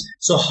sneakers,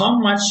 so how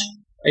much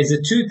is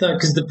the 2,000?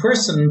 Because the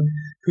person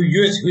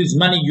whose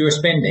money you're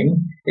spending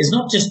is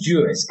not just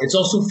yours, it's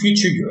also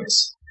future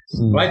yours.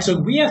 Right, so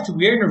we're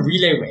in a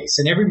relay race,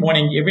 and every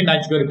morning, every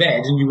night you go to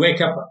bed, and you wake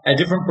up, a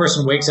different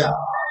person wakes up.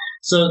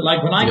 So,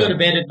 like when I go to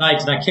bed at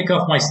night and I kick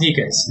off my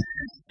sneakers,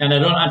 and I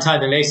don't untie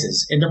the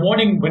laces, in the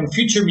morning when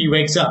future me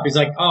wakes up, he's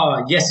like,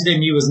 "Oh, yesterday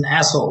me was an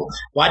asshole.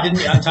 Why didn't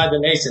he untie the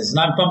laces?" And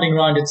I'm fumbling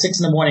around at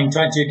 6 a.m.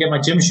 trying to get my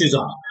gym shoes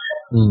on.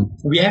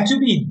 We have to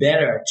be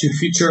better to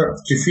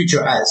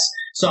future us.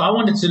 So I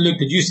wanted to look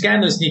that you scan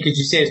those sneakers,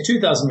 you say it's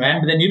 2,000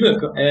 rand, but then you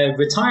look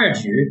retired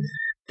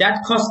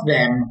that cost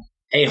them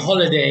a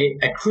holiday,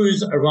 a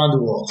cruise around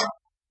the world.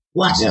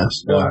 What?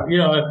 Yes. Or,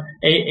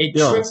 a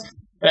trip,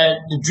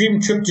 the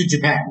dream trip to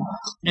Japan.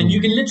 And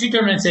you can literally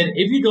turn around and say,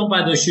 if you don't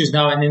buy those shoes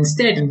now and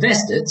instead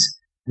invest it,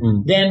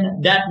 then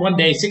that one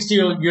day,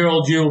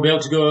 60-year-old you will be able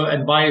to go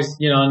and buy,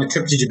 on a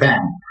trip to Japan.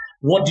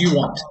 What do you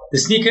want? The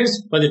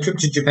sneakers or the trip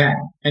to Japan?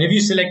 And if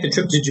you select the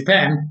trip to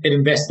Japan, it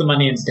invests the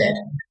money instead.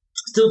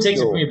 Still takes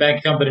it from your bank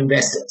account, but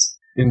invests it.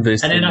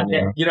 Invest and then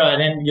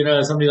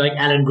somebody like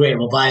Alan Gray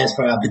will buy us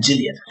for a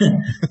bajillion.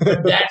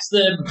 That's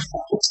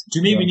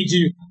to me, we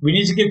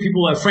need to give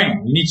people a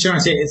frame. We need to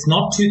say it's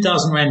not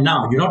 2,000 rand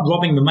now. You're not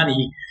robbing the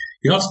money.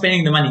 You're not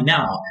spending the money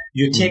now.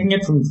 You're taking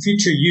it from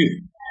future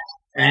you.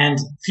 And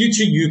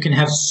future you can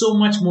have so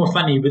much more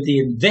money with the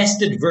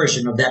invested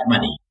version of that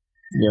money.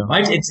 Yeah.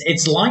 Right?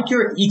 It's like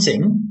you're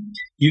eating,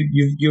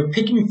 you're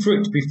picking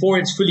fruit before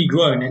it's fully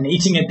grown and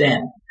eating it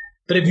then.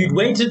 But if you'd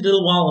waited a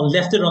little while and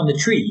left it on the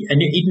tree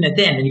and you're eating it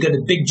then and you got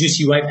a big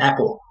juicy ripe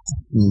apple.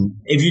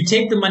 If you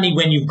take the money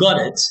when you've got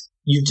it,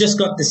 you've just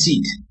got the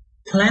seed.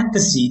 Plant the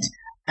seed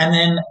and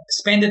then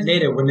spend it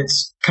later when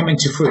it's coming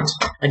to fruit.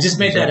 I just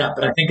made that up,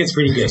 but I think it's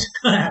pretty good.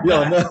 That's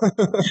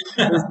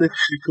definitely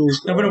cool.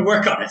 I'm going to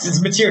work on it.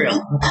 It's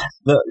material.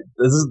 No,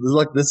 this is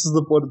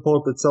the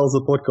part that sells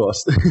the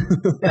podcast.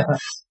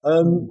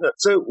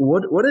 So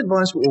what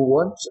advice or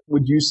what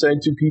would you say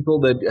to people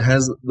that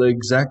has the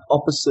exact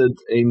opposite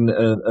in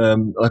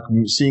like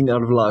seeing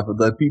out of life,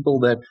 the people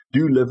that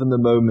do live in the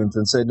moment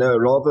and say, no,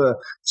 rather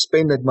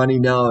spend that money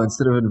now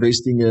instead of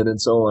investing it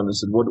and so on. I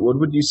said, what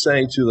would you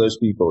say to those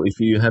people if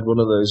you had one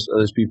of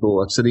those people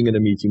like sitting in a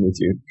meeting with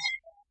you?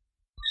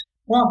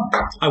 Well,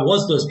 I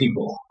was those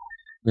people.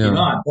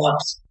 I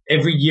bought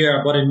every year.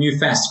 I bought a new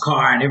fast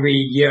car, and every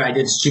year I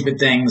did stupid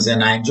things,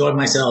 and I enjoyed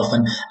myself.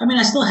 And I mean,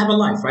 I still have a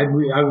life, right?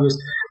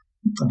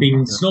 I've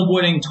been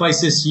snowboarding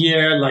twice this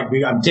year.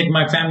 I'm taking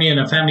my family on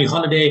a family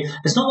holiday.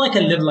 It's not like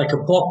I live like a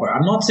pauper.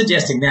 I'm not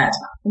suggesting that.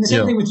 And the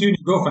same thing with you and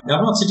your girlfriend.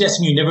 I'm not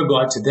suggesting you never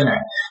go out to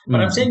dinner, but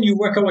I'm saying you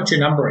work out what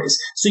your number is.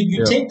 So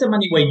you take the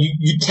money away.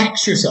 You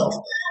tax yourself.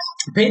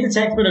 Pay the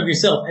tax bill of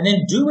yourself, and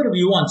then do whatever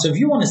you want. So if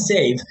you want to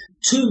save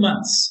 2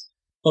 months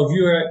of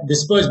your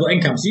disposable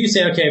income, so you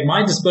say, okay,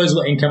 my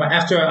disposable income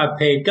after I've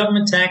paid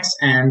government tax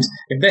and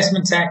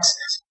investment tax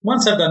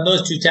Once I've done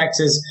those 2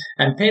 taxes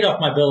and paid off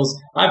my bills,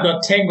 I've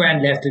got 10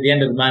 grand left at the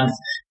end of the month.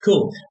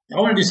 Cool. I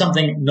want to do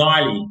something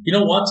gnarly. You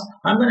know what?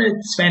 I'm going to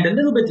spend a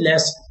little bit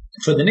less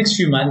for the next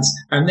few months,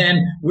 and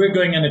then we're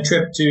going on a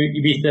trip to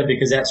Ibiza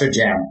because that's our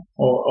jam.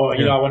 Or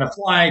you know, I want to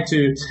fly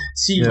to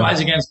see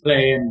Rise Against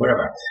play and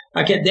whatever.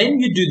 Okay, then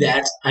you do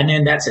that, and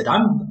then that's it.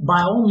 I'm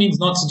by all means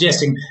not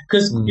suggesting,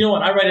 because you know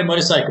what? I ride a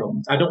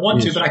motorcycle. I don't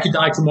want to, but I could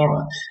die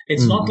tomorrow.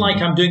 It's not like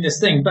I'm doing this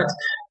thing, but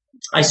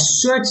I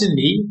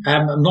certainly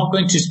am not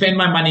going to spend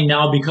my money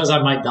now because I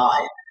might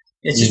die.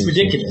 It's just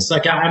ridiculous.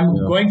 Like, I'm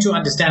going to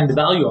understand the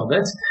value of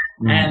it,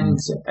 and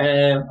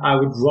I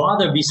would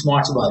rather be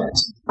smart about it.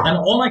 And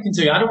all I can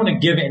tell you, I don't want to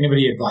give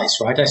anybody advice,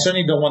 right? I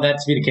certainly don't want that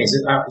to be the case.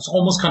 It's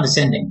almost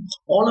condescending.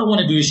 All I want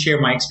to do is share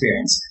my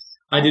experience.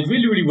 I did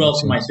really, really well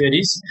for my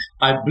 30s.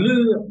 I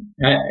blew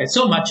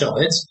so much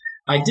of it.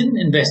 I didn't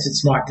invest it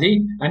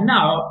smartly. And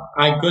now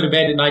I go to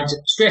bed at night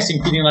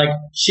stressing, feeling like,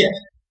 shit.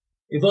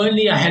 If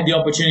only I had the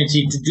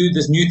opportunity to do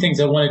these new things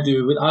I want to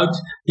do without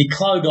the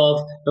cloud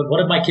of, but what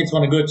if my kids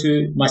want to go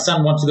to, my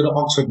son wants to go to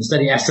Oxford and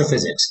study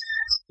astrophysics?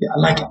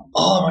 Like,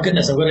 oh my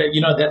goodness, I've got to,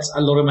 you know, that's a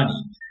lot of money.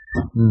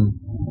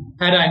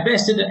 Had I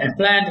invested and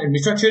planned and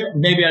restructured,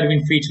 maybe I'd have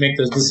been free to make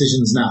those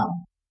decisions now.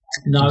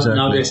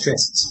 Now they're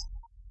stressed.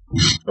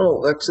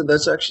 Oh,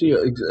 that's actually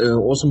an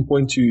awesome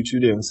point to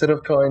do. Instead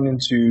of trying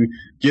to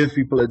give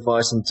people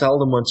advice and tell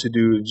them what to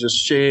do, just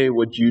share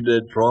what you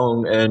did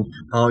wrong and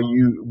how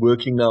you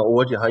working now,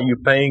 or how you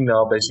paying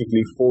now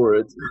basically for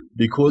it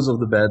because of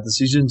the bad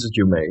decisions that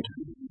you made.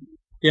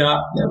 Yeah,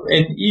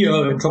 in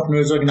EO,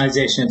 Entrepreneurs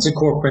Organization, it's a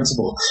core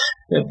principle.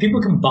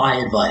 People can buy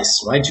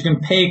advice, right? You can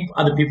pay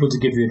other people to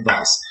give you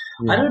advice.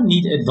 I don't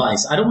need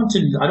advice. I don't want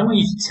you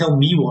to tell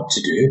me what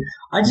to do.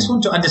 I just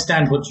want to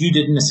understand what you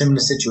did in a similar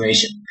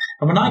situation.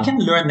 And when I can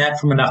learn that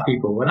from enough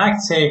people, when I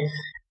can say,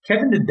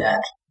 Kevin did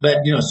that, but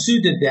you know,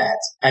 Sue did that,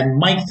 and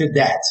Mike did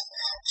that.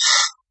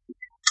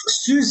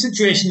 Sue's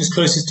situation is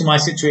closest to my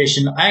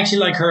situation. I actually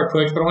like her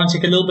approach, but I want to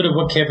take a little bit of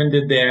what Kevin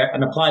did there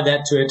and apply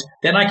that to it.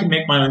 Then I can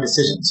make my own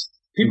decisions.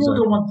 People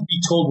don't want to be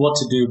told what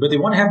to do, but they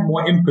want to have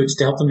more inputs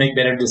to help them make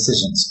better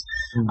decisions.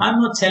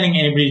 I'm not telling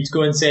anybody to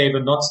go and save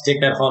and not to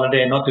take that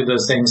holiday and not do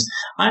those things.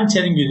 I'm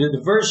telling you that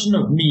the version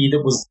of me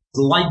that was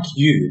like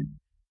you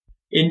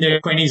in their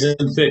 20s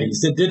and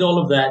 30s, that did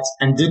all of that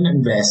and didn't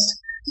invest,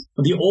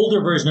 the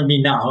older version of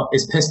me now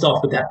is pissed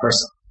off with that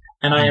person.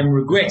 And I am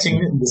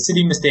regretting the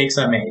silly mistakes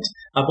I made.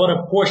 I bought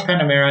a Porsche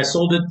Panamera. I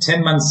sold it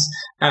 10 months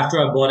after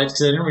I bought it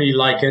because I didn't really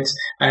like it.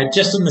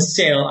 Just on the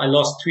sale, I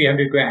lost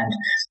 300 grand.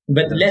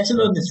 But let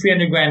alone the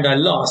 300 grand I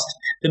lost,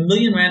 the $1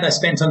 million I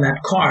spent on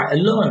that car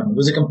alone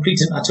was a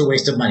complete and utter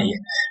waste of money.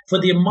 For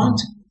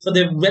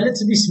the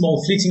relatively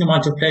small fleeting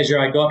amount of pleasure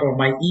I got, or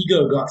my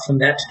ego got from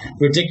that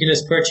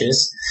ridiculous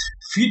purchase,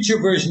 future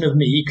version of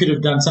me could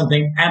have done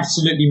something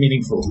absolutely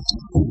meaningful.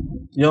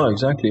 Yeah,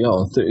 exactly.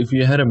 Yeah, if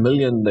you had $1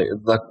 million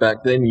like back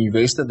then, you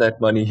wasted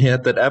that money. You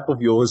had that app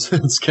of yours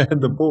and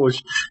scanned the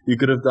Porsche. You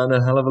could have done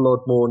a hell of a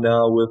lot more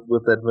now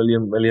with that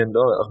 $1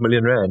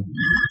 million rand.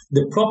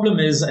 The problem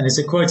is, and it's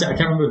a quote, I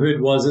can't remember who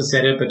it was that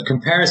said it, but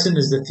comparison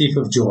is the thief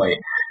of joy.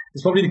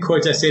 It's probably the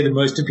quote I say the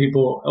most to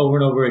people over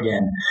and over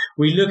again.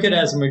 We look at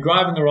us and we're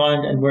driving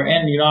around and we're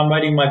in, you know, I'm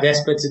riding my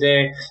Vespa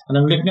today and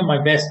I'm looking at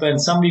my Vespa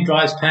and somebody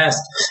drives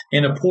past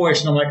in a Porsche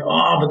and I'm like,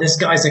 oh, but this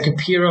guy's like a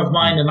peer of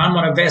mine and I'm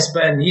on a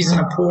Vespa and he's in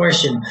a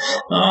Porsche and,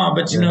 oh,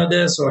 but you know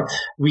this. Or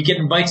we get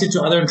invited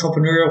to other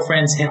entrepreneurial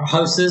friends'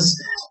 houses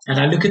and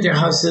I look at their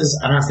houses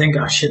and I think,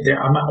 oh shit,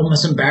 I'm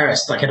almost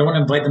embarrassed. Like I don't want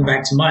to invite them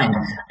back to mine.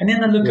 And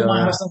then I look at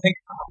my house and I think,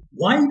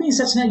 why are you being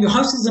such an Your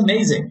house is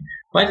amazing.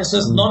 Right, so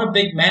it's not a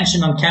big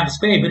mansion on Camps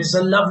Bay, but it's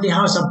a lovely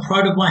house. I'm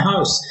proud of my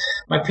house.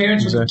 My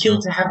parents would kill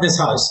to have this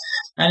house.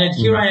 And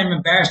here I am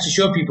embarrassed to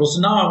show people.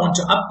 So now I want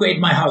to upgrade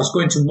my house,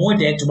 go into more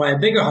debt to buy a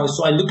bigger house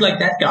so I look like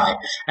that guy.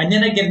 And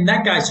then I get in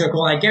that guy's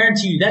circle. And I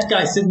guarantee you that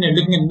guy's sitting there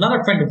looking at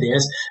another friend of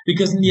theirs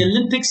because in the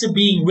Olympics of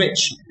being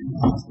rich,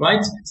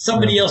 right,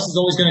 somebody else is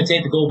always going to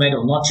take the gold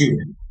medal, not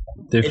you.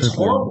 Definitely. It's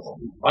horrible,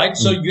 right?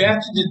 So you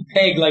have to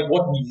peg like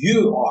what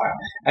you are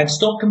and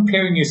stop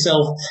comparing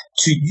yourself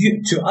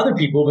to other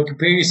people, but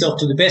compare yourself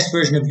to the best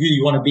version of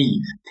you want to be.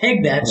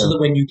 Peg that so that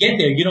when you get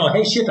there, you know,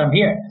 hey, shit, I'm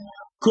here.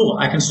 Cool,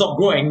 I can stop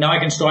growing. Now I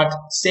can start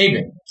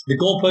saving. The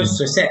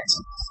goalposts are set.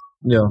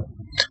 Yeah.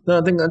 No,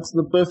 I think that's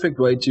the perfect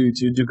way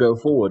to go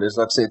forward. Is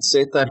like I said,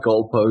 set that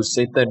goalpost,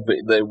 set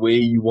that where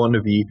you want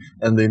to be,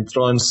 and then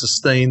try and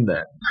sustain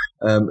that.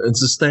 And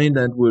sustain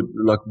that with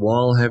like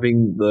while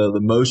having the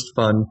most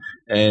fun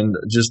and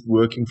just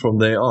working from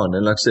there on.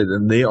 And like I said,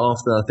 and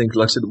thereafter, I think,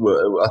 like I said,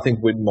 I think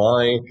when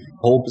my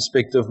whole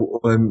perspective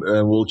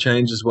will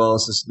change as well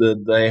as the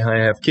day I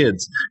have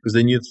kids, because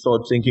then you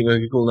start thinking,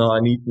 okay, cool, now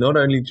I need not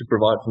only to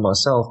provide for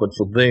myself, but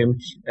for them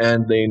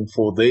and then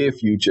for their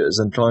futures,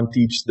 and try and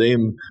teach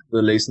them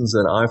the lessons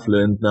that I've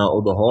learned now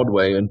the hard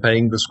way, and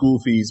paying the school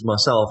fees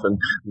myself, and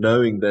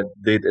knowing that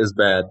debt is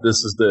bad,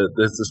 this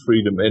is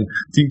freedom, and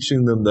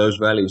teaching them those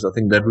values. I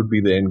think that would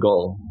be the end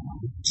goal.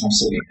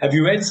 Absolutely. Have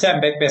you read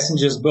Sam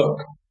Beck-Messinger's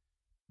book?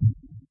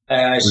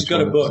 She's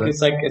got a book.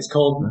 It's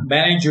called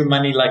Manage Your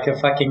Money Like a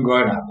Fucking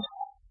Grown Up.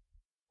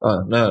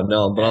 Oh,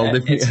 no, but I'll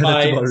definitely it's add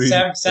by it to my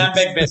reading. Sam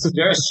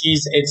Beck-Bessinger.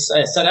 It's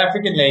a South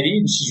African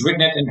lady. She's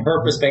written it in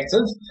her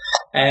perspective,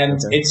 and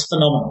it's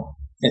phenomenal.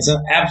 It's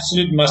an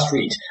absolute must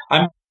read.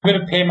 I'm going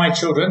to pay my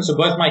children, so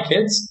both my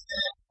kids.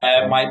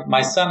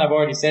 My son, I've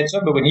already said so,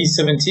 but when he's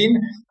 17,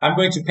 I'm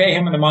going to pay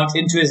him an amount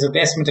into his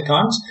investment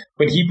account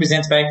when he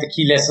presents back the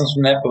key lessons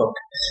from that book.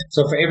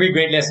 So for every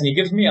great lesson he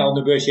gives me, I'll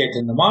negotiate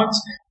an amount,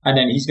 and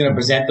then he's going to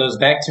present those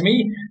back to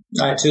me,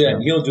 and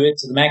he'll do it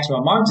to the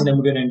maximum amount, and then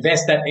we're going to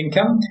invest that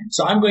income.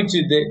 So I'm going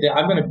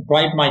to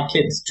bribe my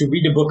kids to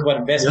read a book about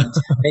investment,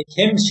 make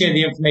him share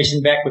the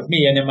information back with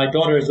me, and then my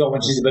daughter as well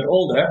when she's a bit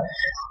older,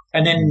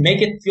 and then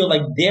make it feel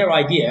like their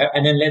idea,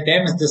 and then let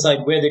them decide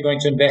where they're going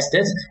to invest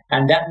it,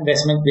 and that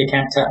investment they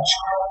can't touch.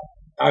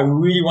 I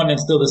really want to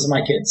instill this in my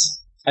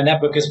kids, and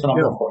that book is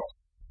phenomenal for it.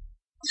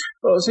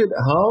 Well, I said,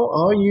 how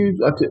are you,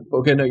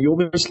 okay, now you're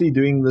obviously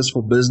doing this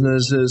for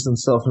businesses and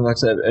stuff and like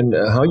that, and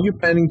how are you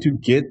planning to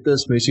get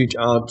this message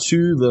out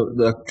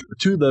to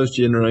to those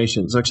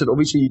generations? Like I said,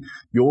 obviously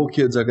your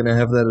kids are going to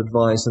have that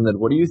advice, and that,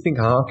 what do you think,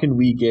 how can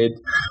we get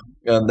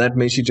that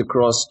message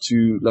across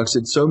to, like I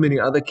said, so many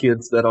other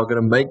kids that are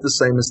going to make the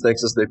same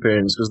mistakes as their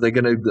parents because they're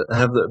going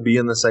to be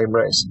in the same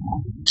race?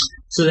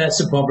 So that's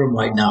the problem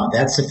right now.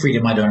 That's the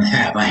freedom I don't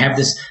have. I have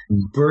this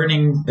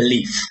burning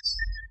belief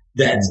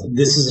that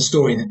this is a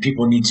story that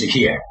people need to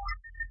hear.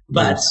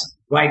 But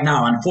right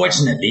now,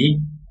 unfortunately,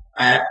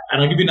 and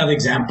I'll give you another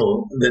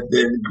example that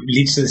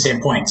leads to the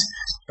same point.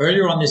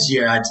 Earlier on this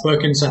year, I'd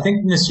spoken, so I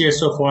think this year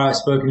so far, I've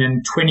spoken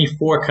in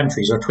 24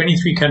 countries or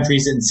 23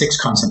 countries in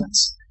 6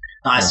 continents.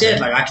 Now,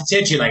 I could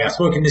say to you, I've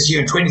spoken this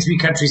year in 23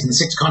 countries and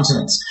 6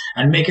 continents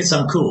and make it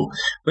sound cool.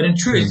 But in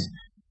truth,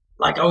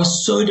 I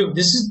was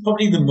this is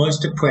probably the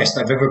most depressed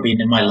I've ever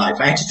been in my life.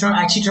 I had to turn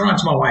around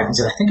to my wife and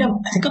said, I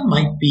think I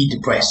might be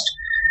depressed.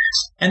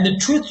 And the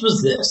truth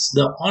was this,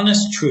 the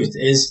honest truth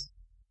is,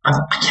 I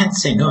can't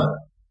say no.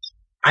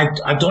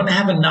 I don't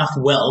have enough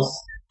wealth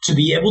to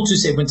be able to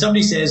say, when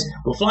somebody says,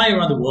 we'll fly you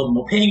around the world and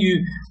we'll pay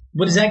you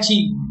what is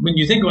actually, when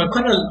you think about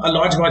quite a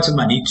large amount of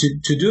money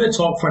to do a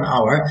talk for an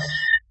hour,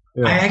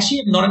 I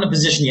actually am not in a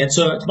position yet.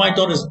 So it's my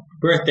daughter's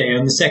birthday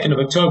on the 2nd of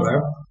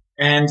October,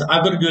 and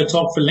I've got to do a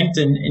talk for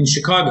LinkedIn in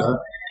Chicago,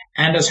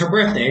 and it's her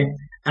birthday,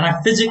 and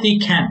I physically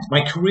can't.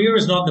 My career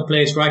is not in the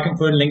place where I can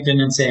phone LinkedIn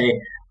and say,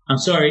 I'm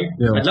sorry,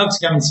 I'd love to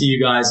come and see you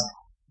guys,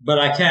 but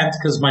I can't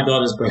because my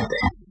daughter's birthday.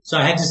 So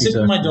I had to sit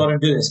with my daughter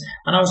and do this.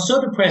 And I was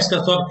so depressed,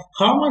 I thought,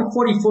 how am I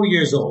 44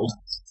 years old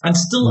and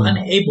still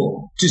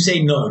unable to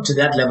say no to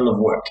that level of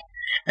work?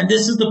 And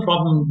this is the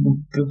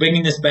problem,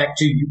 bringing this back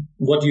to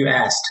what you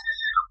asked.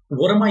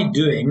 What am I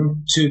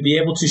doing to be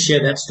able to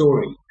share that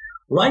story?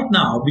 Right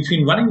now,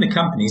 between running the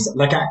companies,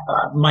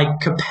 my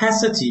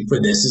capacity for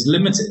this is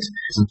limited,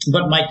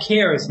 but my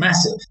care is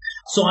massive.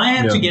 So I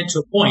have to get to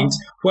a point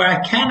where I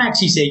can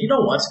actually say, you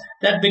know what,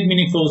 that big,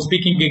 meaningful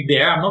speaking gig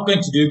there, I'm not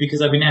going to do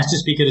because I've been asked to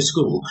speak at a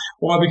school,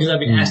 or because I've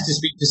been asked to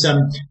speak to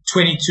some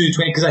 20,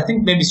 because I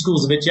think maybe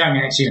school's a bit young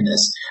actually in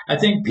this. I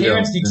think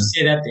parents need to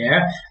say that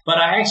there, but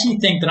I actually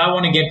think that I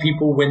want to get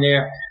people when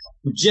they're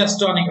just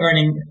starting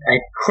earning a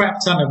crap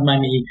ton of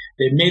money,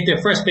 they've made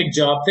their first big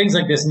job, things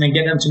like this, and then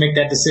get them to make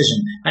that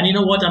decision. And you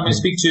know what? I'm going to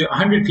speak to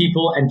 100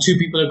 people and 2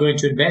 people are going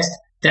to invest.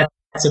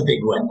 That's a big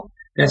win.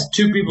 That's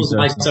 2 people's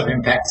lives have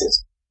impacted.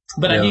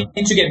 But I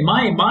need to get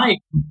my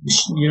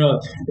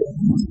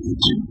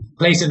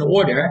place in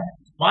order,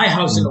 my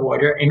house in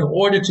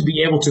order to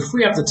be able to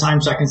free up the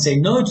time so I can say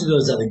no to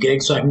those other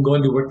gigs so I can go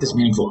and do work that's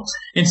meaningful.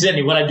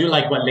 Incidentally, what I do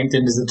like about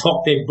LinkedIn is the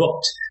talk they've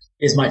booked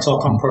is my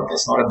talk on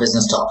purpose, not a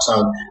business talk.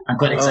 So I'm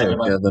quite excited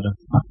about it.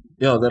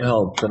 That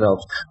helps.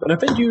 But I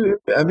think you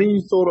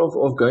thought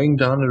of going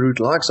down a route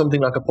like something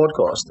like a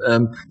podcast,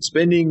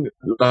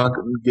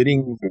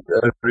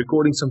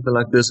 recording something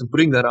like this and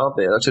putting that out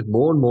there. Like I said,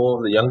 more and more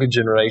of the younger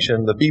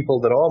generation, the people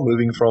that are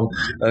moving from,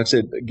 like I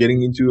said,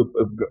 getting into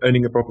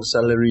earning a proper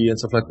salary and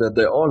stuff like that,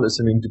 they are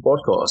listening to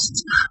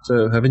podcasts.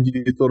 So haven't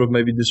you thought of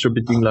maybe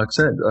distributing like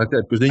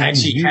that? Because then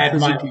you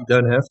physically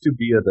don't have to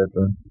be at that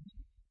one.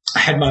 I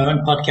had my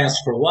own podcast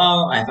for a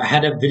while. I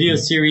had a video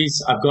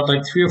series. I've got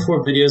 3 or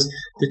 4 videos.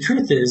 The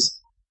truth is,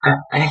 I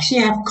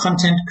actually have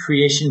content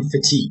creation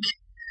fatigue.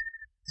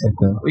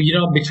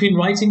 Okay. Between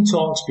writing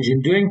talks,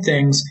 between doing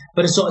things,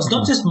 but it's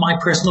not just my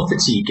personal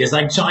fatigue.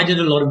 It's so I did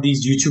a lot of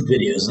these YouTube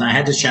videos, and I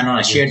had this channel.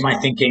 I shared my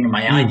thinking and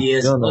my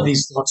ideas, all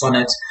these thoughts on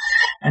it,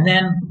 and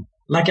then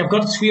I've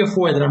got 3 or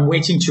 4 that I'm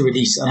waiting to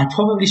release, and I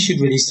probably should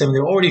release them.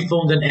 They're already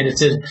filmed and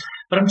edited,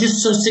 but I'm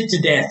just so sick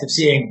to death of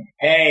seeing,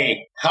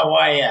 hey, how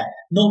are you?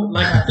 No,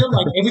 I feel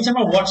like every time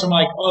I watch, I'm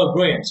like, oh,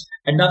 brilliant.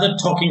 Another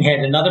talking head,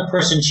 another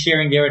person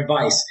sharing their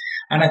advice.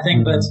 And I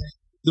think that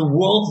the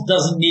world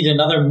doesn't need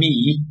another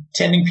me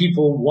telling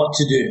people what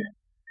to do.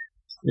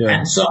 Yeah.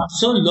 And so I'm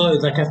so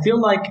loath. I feel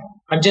like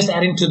I'm just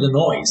adding to the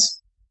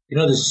noise.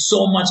 There's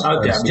so much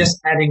out there. I'm just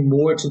adding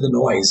more to the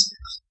noise.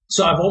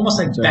 So I've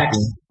almost backed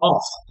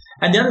off.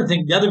 And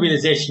the other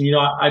realization,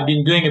 I've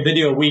been doing a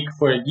video a week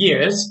for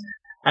years.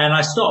 And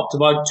I stopped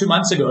about 2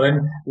 months ago,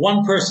 and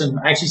one person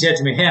actually said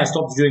to me, "Hey, I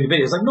stopped doing the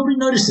videos." Like, nobody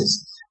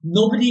notices.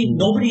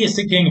 Nobody is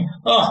thinking,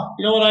 "Oh,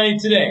 you know what I need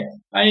today?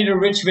 I need a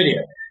rich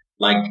video."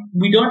 Like,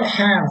 we don't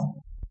have.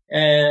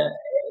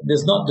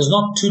 There's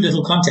not too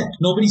little content.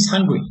 Nobody's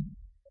hungry.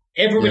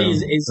 Everybody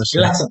is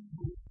glutton.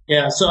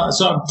 Yeah. So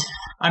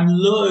I'm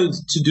loath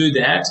to do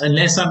that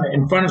unless I'm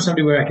in front of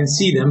somebody where I can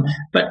see them.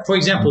 But for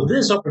example,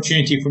 this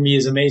opportunity for me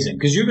is amazing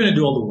because you're going to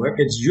do all the work.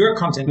 It's your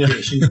content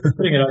creation. You're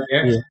putting it out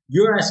there. Yeah.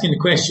 You're asking the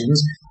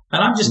questions,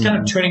 and I'm just kind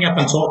of turning up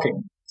and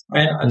talking.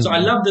 And so I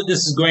love that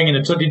this is going in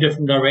a totally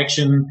different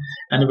direction,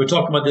 and that we're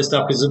talking about this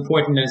stuff because it's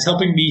important and it's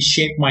helping me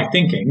shape my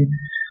thinking.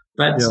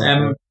 But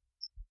and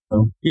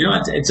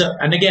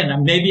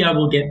again, maybe I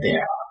will get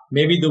there.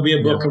 Maybe there'll be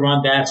a book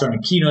around that, or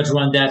a keynote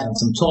around that, and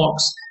some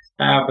talks.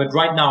 But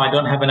right now, I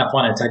don't have enough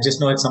on it. I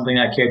just know it's something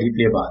I care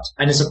deeply about.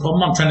 And it's a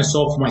problem I'm trying to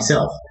solve for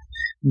myself.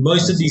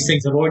 Most of these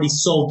things, I've already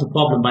solved the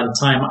problem by the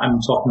time I'm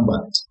talking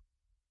about it.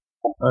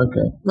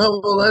 Okay. No,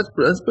 well,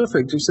 that's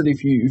perfect. You said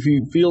if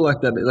you feel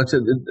like that, like I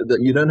said, that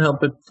you don't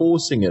help but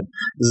forcing it.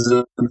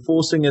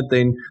 Forcing it,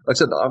 then, like I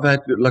said, I've had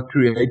like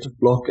creative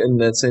block in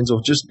that sense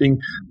of just being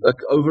like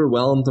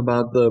overwhelmed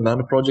about the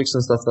amount of projects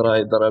and stuff that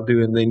I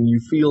do, and then you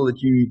feel that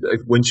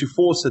once you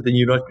force it, then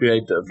you're not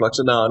creative. Like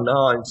so now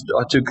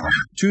I took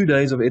 2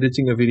 days of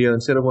editing a video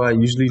instead of what I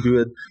usually do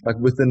it like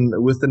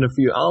within a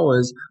few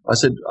hours. I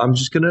said I'm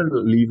just gonna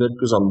leave it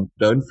because I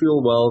don't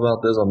feel well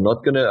about this. I'm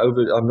not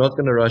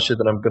gonna rush it,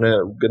 and I'm gonna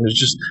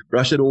just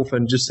brush it off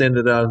and just send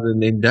it out.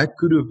 And then that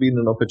could have been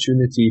an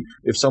opportunity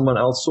if someone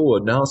else saw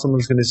it. Now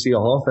someone's going to see a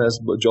half-ass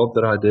job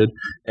that I did,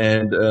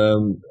 and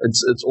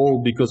it's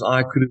all because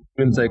I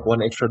couldn't take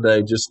one extra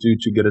day just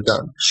to get it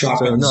done. So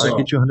I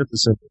get you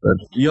 100%.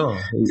 Yeah.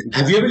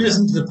 Have you ever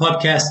listened to the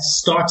podcast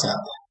Startup?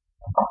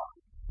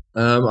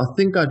 I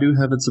think I do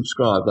have it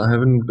subscribed. I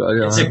haven't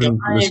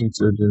listened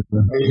to it.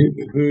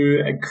 Who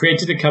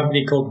created a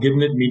company called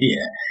Given It Media,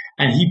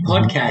 and he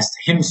podcast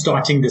him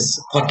starting this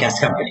podcast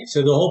company.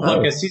 So the whole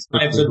podcast, season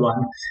 1, episode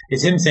 1,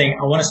 is him saying,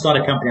 "I want to start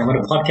a company. I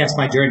want to podcast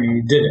my journey." And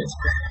he did it.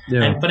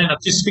 Yeah. And funny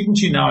enough, just speaking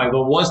to you now, if I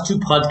was to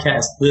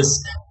podcast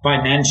this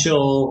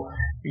financial,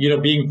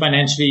 being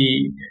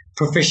financially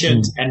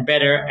proficient and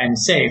better and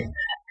safe.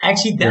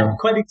 Actually, that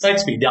quite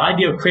excites me. The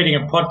idea of creating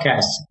a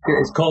podcast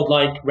is called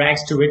like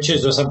Rags to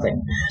Riches or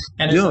something.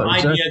 And it's an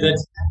idea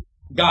that,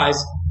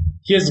 guys,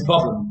 here's the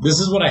problem. This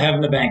is what I have in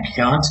the bank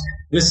account.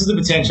 This is the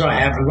potential I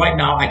have. And right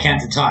now, I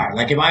can't retire.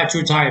 Like if I have to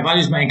retire, if I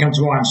lose my income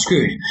tomorrow, I'm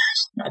screwed.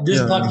 This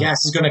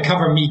podcast is going to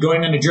cover me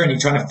going on a journey,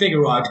 trying to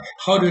figure out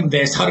how to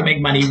invest, how to make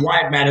money,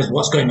 why it matters,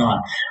 what's going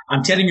on.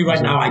 I'm telling you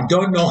right now, I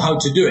don't know how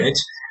to do it.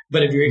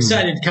 But if you're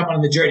excited, come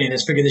on the journey and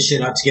let's figure this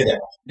shit out together.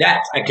 That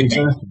I can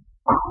make.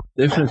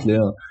 Definitely,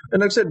 yeah.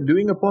 And like I said,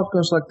 doing a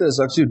podcast like this,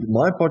 actually,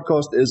 my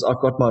podcast is I've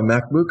got my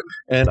MacBook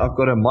and I've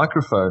got a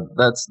microphone.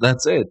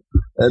 That's it.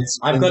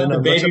 I've got the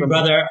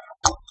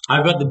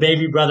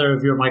baby brother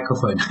of your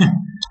microphone.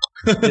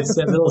 It's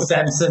a little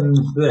Samsung.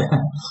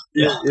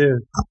 Yeah.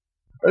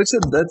 Like I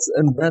said,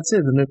 that's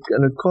it, and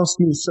it cost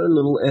me so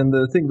little. And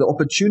the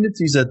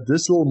opportunities that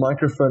this little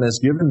microphone has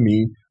given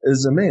me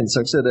is immense.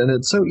 Like I said, and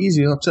it's so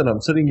easy. Like I said,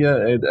 I'm sitting here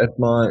at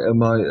my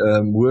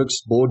works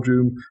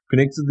boardroom,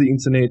 connected to the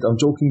internet. I'm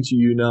talking to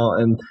you now,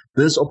 and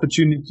this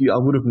opportunity, I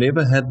would have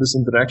never had this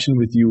interaction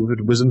with you if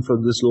it wasn't for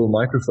this little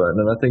microphone.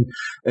 And I think,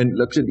 and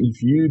like I said,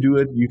 if you do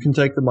it, you can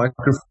take the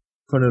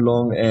microphone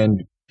along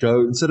and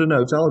go and sit in a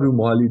hotel room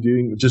while you're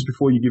doing, just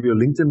before you give your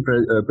LinkedIn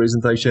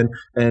presentation,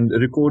 and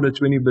record a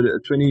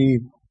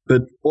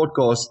 20-bit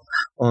podcast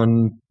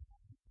on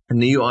a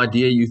new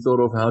idea you thought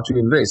of how to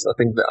invest. I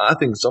think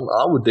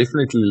I would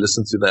definitely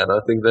listen to that. I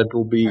think that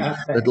will be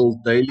little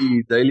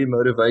daily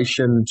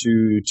motivation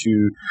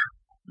to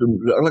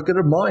like a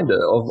reminder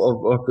of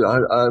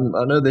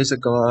I know there's a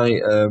guy,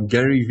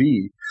 Gary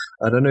V.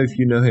 I don't know if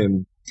you know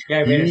him.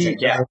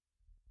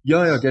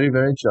 Yeah, Gary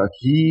Vaynerchuk.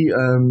 He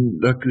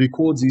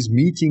records these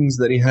meetings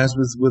that he has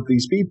with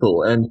these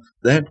people, and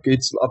that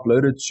gets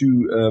uploaded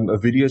to a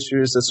video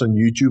series that's on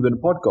YouTube and a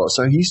podcast.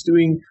 So he's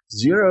doing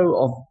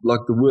zero of like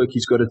the work.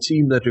 He's got a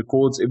team that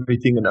records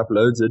everything and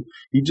uploads it.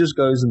 He just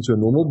goes into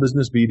a normal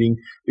business meeting.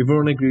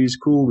 Everyone agrees,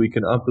 cool, we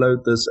can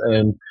upload this,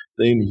 and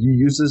then he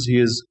uses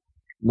his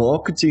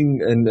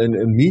marketing and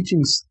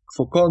meetings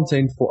for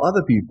content for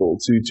other people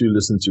to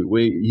listen to,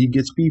 where he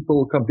gets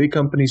people, big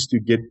companies, to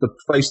get the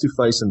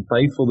face-to-face and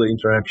pay for the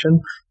interaction.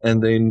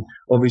 And then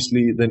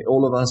obviously then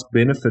all of us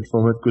benefit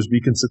from it because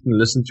we can sit and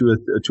listen to a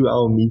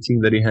 2-hour meeting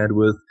that he had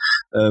with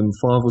 5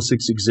 or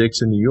 6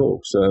 execs in New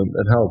York. So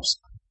it helps.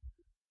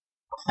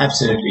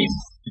 Absolutely.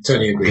 I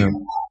totally agree. Yeah.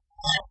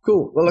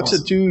 Cool. Well, like I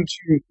said,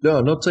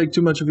 not take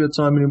too much of your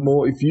time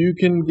anymore. If you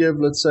can give,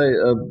 let's say,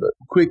 a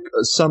quick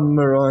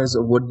summarize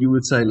of what you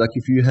would say, like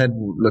if you had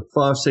like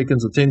 5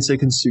 seconds or 10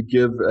 seconds to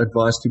give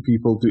advice to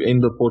people to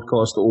end the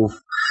podcast off,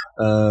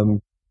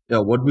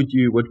 what would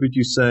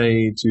you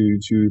say to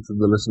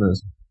the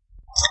listeners?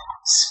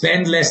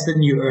 Spend less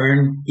than you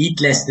earn, eat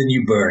less than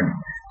you burn.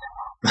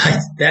 Right,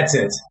 that's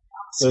it.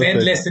 Spend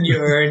Perfect. less than you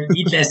earn,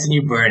 eat less than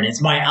you burn.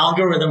 It's my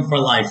algorithm for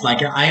life.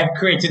 Like I have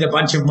created a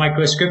bunch of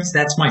microscripts.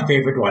 That's my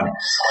favorite one.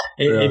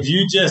 Yeah. If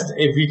you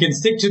can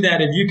stick to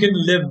that, if you can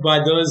live by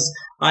those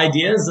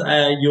ideas,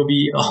 you'll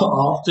be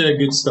off to a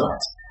good start.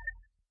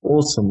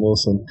 Awesome.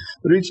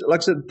 Rich, like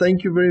I said,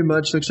 thank you very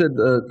much. Like I said,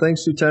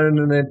 thanks to Taryn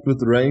and Annette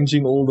with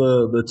arranging all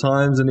the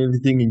times and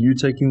everything, and you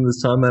taking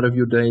this time out of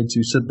your day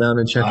to sit down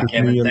and chat with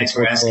Kevin, me on thanks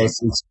the for asking.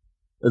 podcast.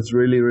 It's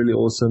really, really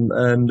awesome.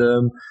 And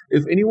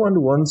if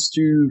anyone wants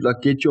to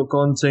get your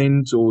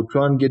content or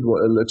try and get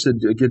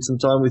get some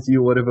time with you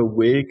or whatever,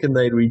 where can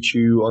they reach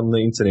you on the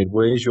internet?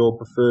 Where's your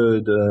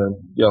preferred?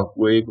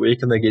 Where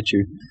can they get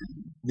you?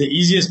 The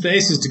easiest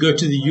place is to go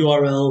to the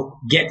URL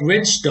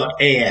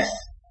getrich.af.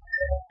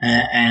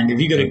 And if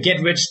you go to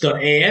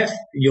getrich.af,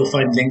 you'll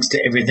find links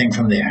to everything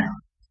from there.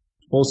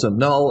 Awesome.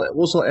 Now I'll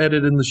also add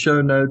it in the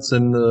show notes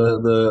and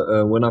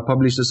the when I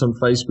publish this on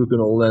Facebook and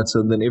all that,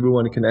 so then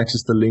everyone can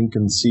access the link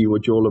and see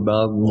what you're all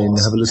about and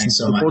then have a listen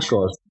to the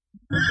podcast.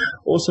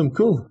 Awesome.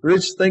 Cool.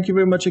 Rich, thank you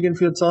very much again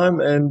for your time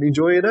and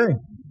enjoy your day.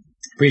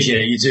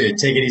 Appreciate it. You too.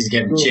 Take it easy,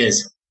 Kevin. Cool.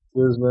 Cheers.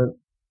 Cheers, man.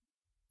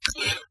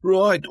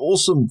 Right,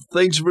 awesome.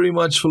 Thanks very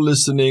much for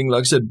listening.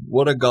 Like I said,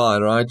 what a guy,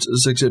 right?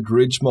 As I said,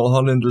 Rich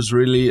Mulholland was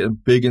really a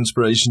big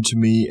inspiration to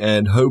me,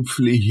 and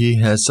hopefully he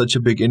has such a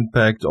big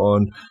impact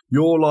on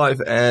your life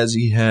as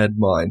he had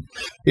mine.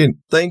 Again,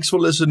 thanks for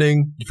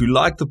listening. If you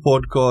like the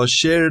podcast,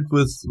 share it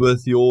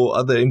with your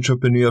other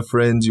entrepreneur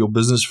friends, your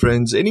business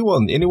friends,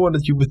 anyone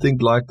that you would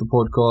think like the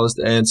podcast,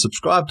 and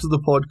subscribe to the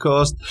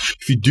podcast.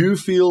 If you do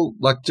feel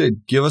like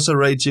it, give us a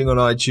rating on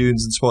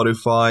iTunes and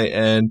Spotify,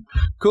 and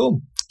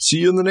cool. See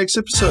you in the next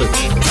episode.